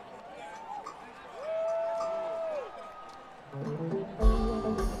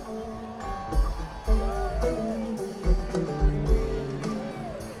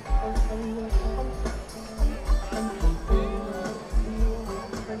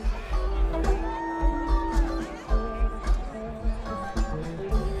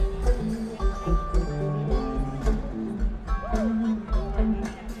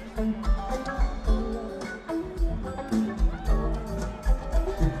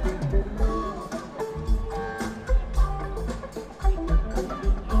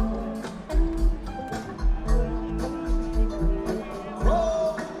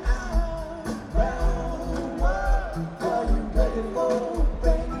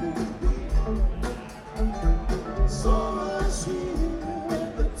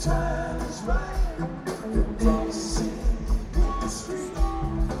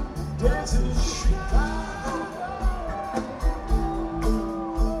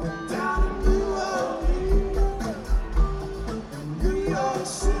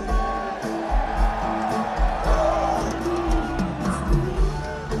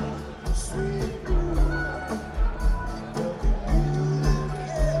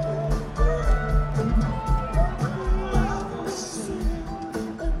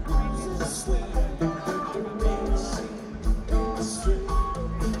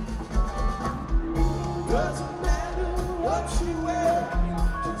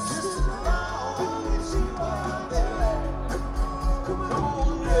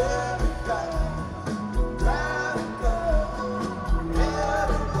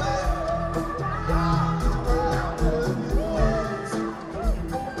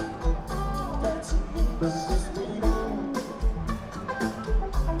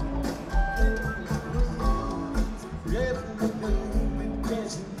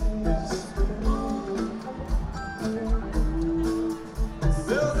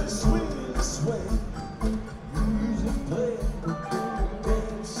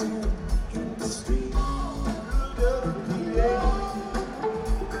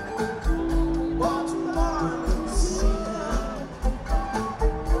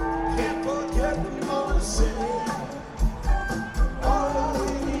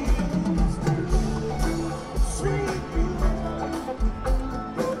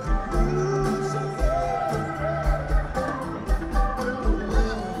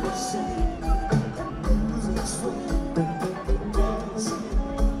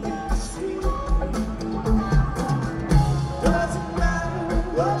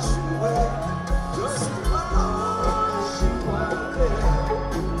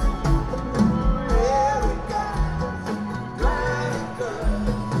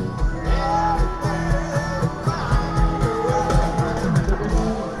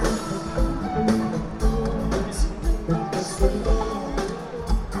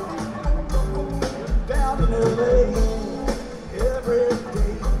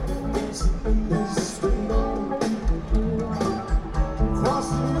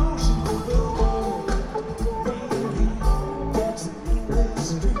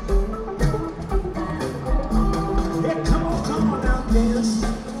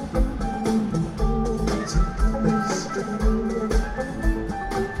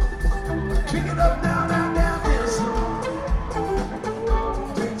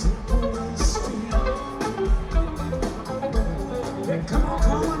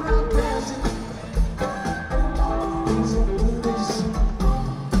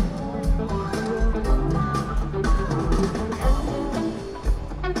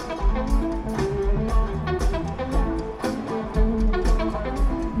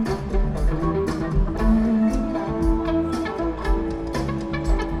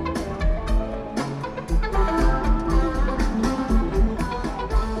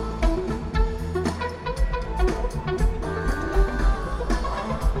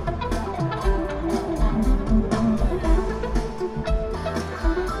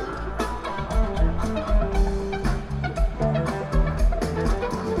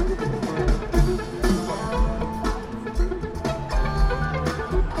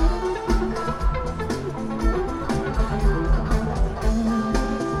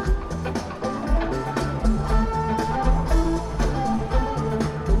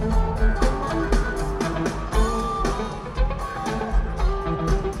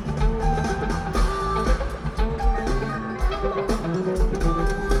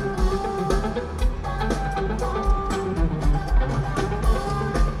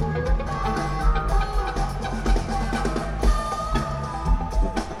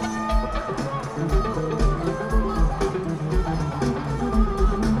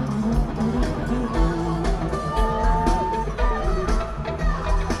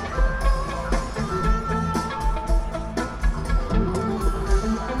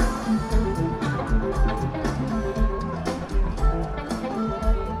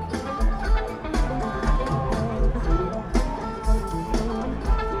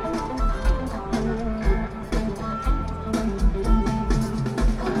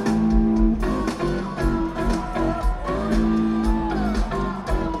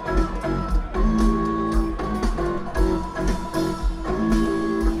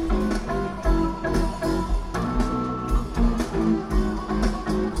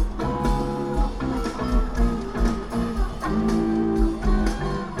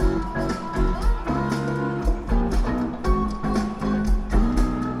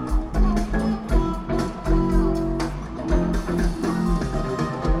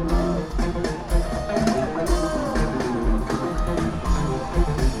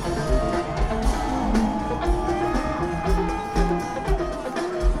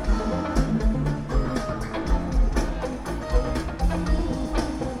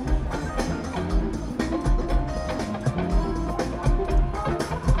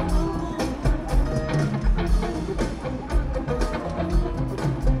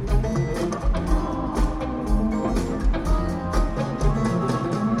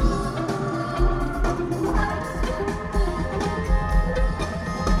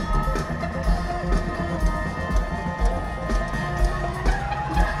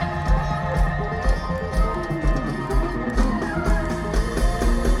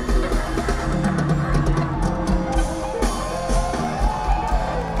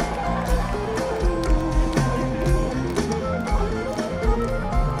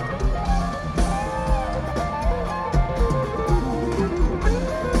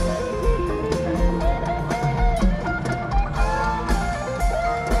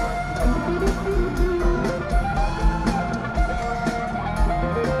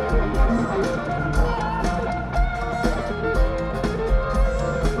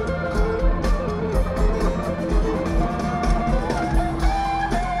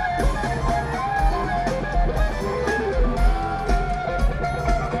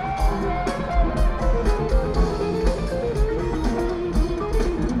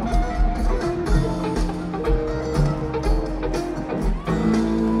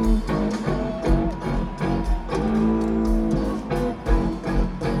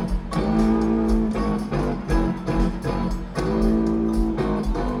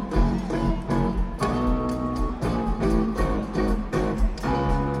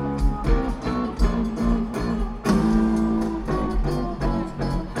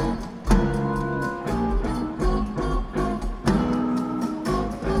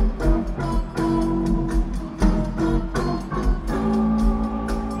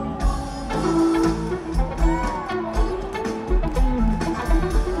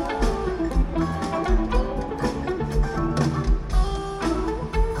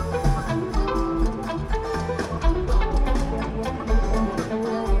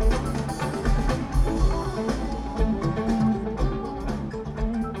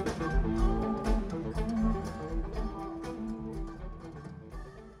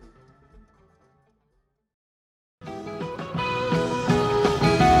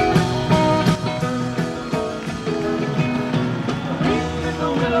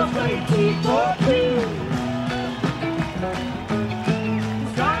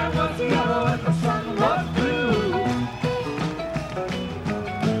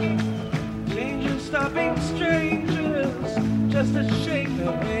 just to shake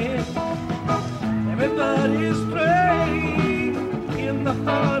her hand. Everybody's praying in the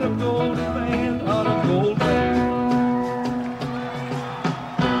heart of Golden Band, heart of Gold Band.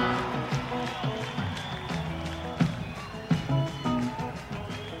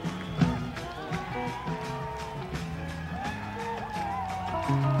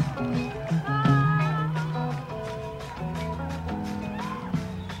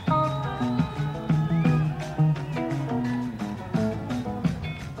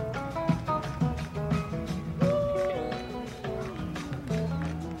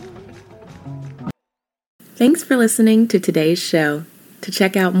 Thanks for listening to today's show. To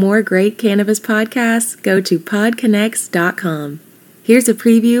check out more great cannabis podcasts, go to podconnects.com. Here's a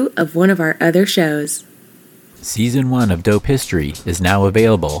preview of one of our other shows. Season 1 of Dope History is now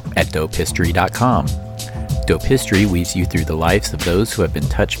available at dopehistory.com. Dope History weaves you through the lives of those who have been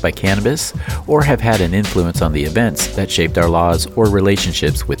touched by cannabis or have had an influence on the events that shaped our laws or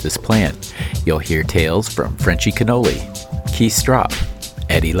relationships with this plant. You'll hear tales from Frenchie Cannoli, Keith Strop,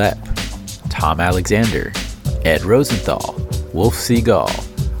 Eddie Lepp, Tom Alexander, Ed Rosenthal, Wolf Seagal,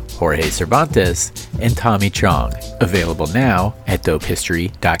 Jorge Cervantes, and Tommy Chong. Available now at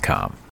dopehistory.com.